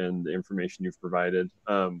time and the information you've provided.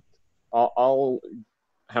 I'll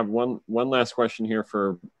have one last question here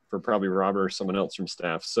for probably Robert or someone else from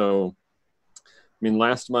staff. So, I mean,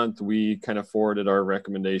 last month we kind of forwarded our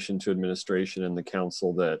recommendation to administration and the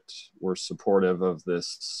council that we're supportive of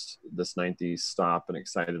this 90 stop and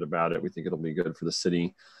excited about it. We think it'll be good for the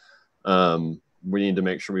city. We need to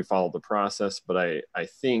make sure we follow the process, but I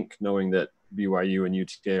think knowing that BYU and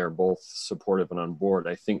UTA are both supportive and on board,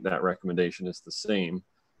 I think that recommendation is the same.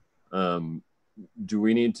 Do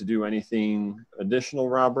we need to do anything additional,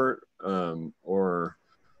 Robert, or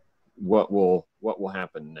what will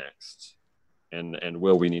happen next? And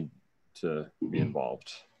will we need to be involved?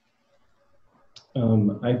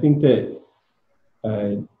 I think that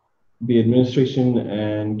the administration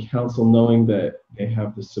and council, knowing that they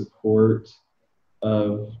have the support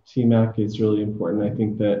of TMAC, is really important. I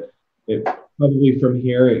think that it probably from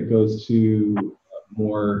here it goes to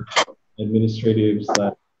more administrative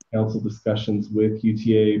 / council discussions with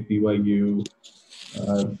UTA, BYU.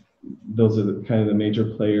 Those are kind of the major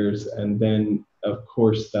players, and then of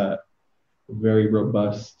course that very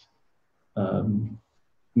robust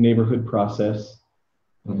neighborhood process,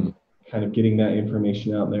 kind of getting that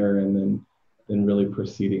information out there, and then really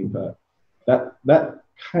proceeding. But that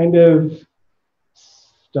kind of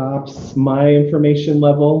stops my information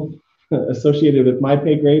level associated with my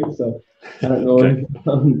pay grade. So I don't know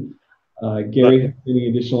if Gary has any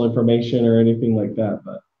additional information or anything like that.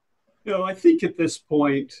 But I think at this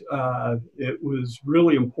point, it was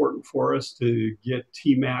really important for us to get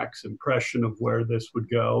TMAC's impression of where this would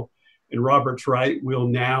go. And Robert's right, we'll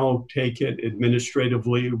now take it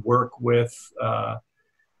administratively, work with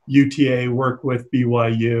UTA, work with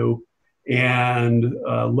BYU, and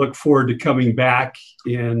look forward to coming back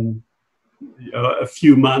in a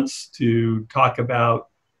few months to talk about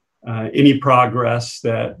any progress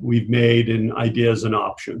that we've made and ideas and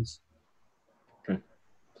options.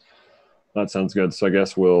 That sounds good. So I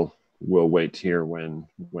guess we'll wait to hear when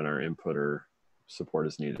our input or support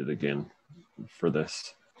is needed again for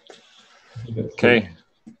this. Okay.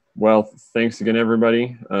 Well, thanks again,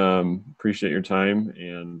 everybody. Appreciate your time,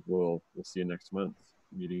 and we'll see you next month.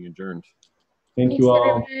 Meeting adjourned. Thank you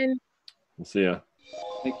all. Everyone. We'll see ya.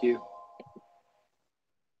 Thank you.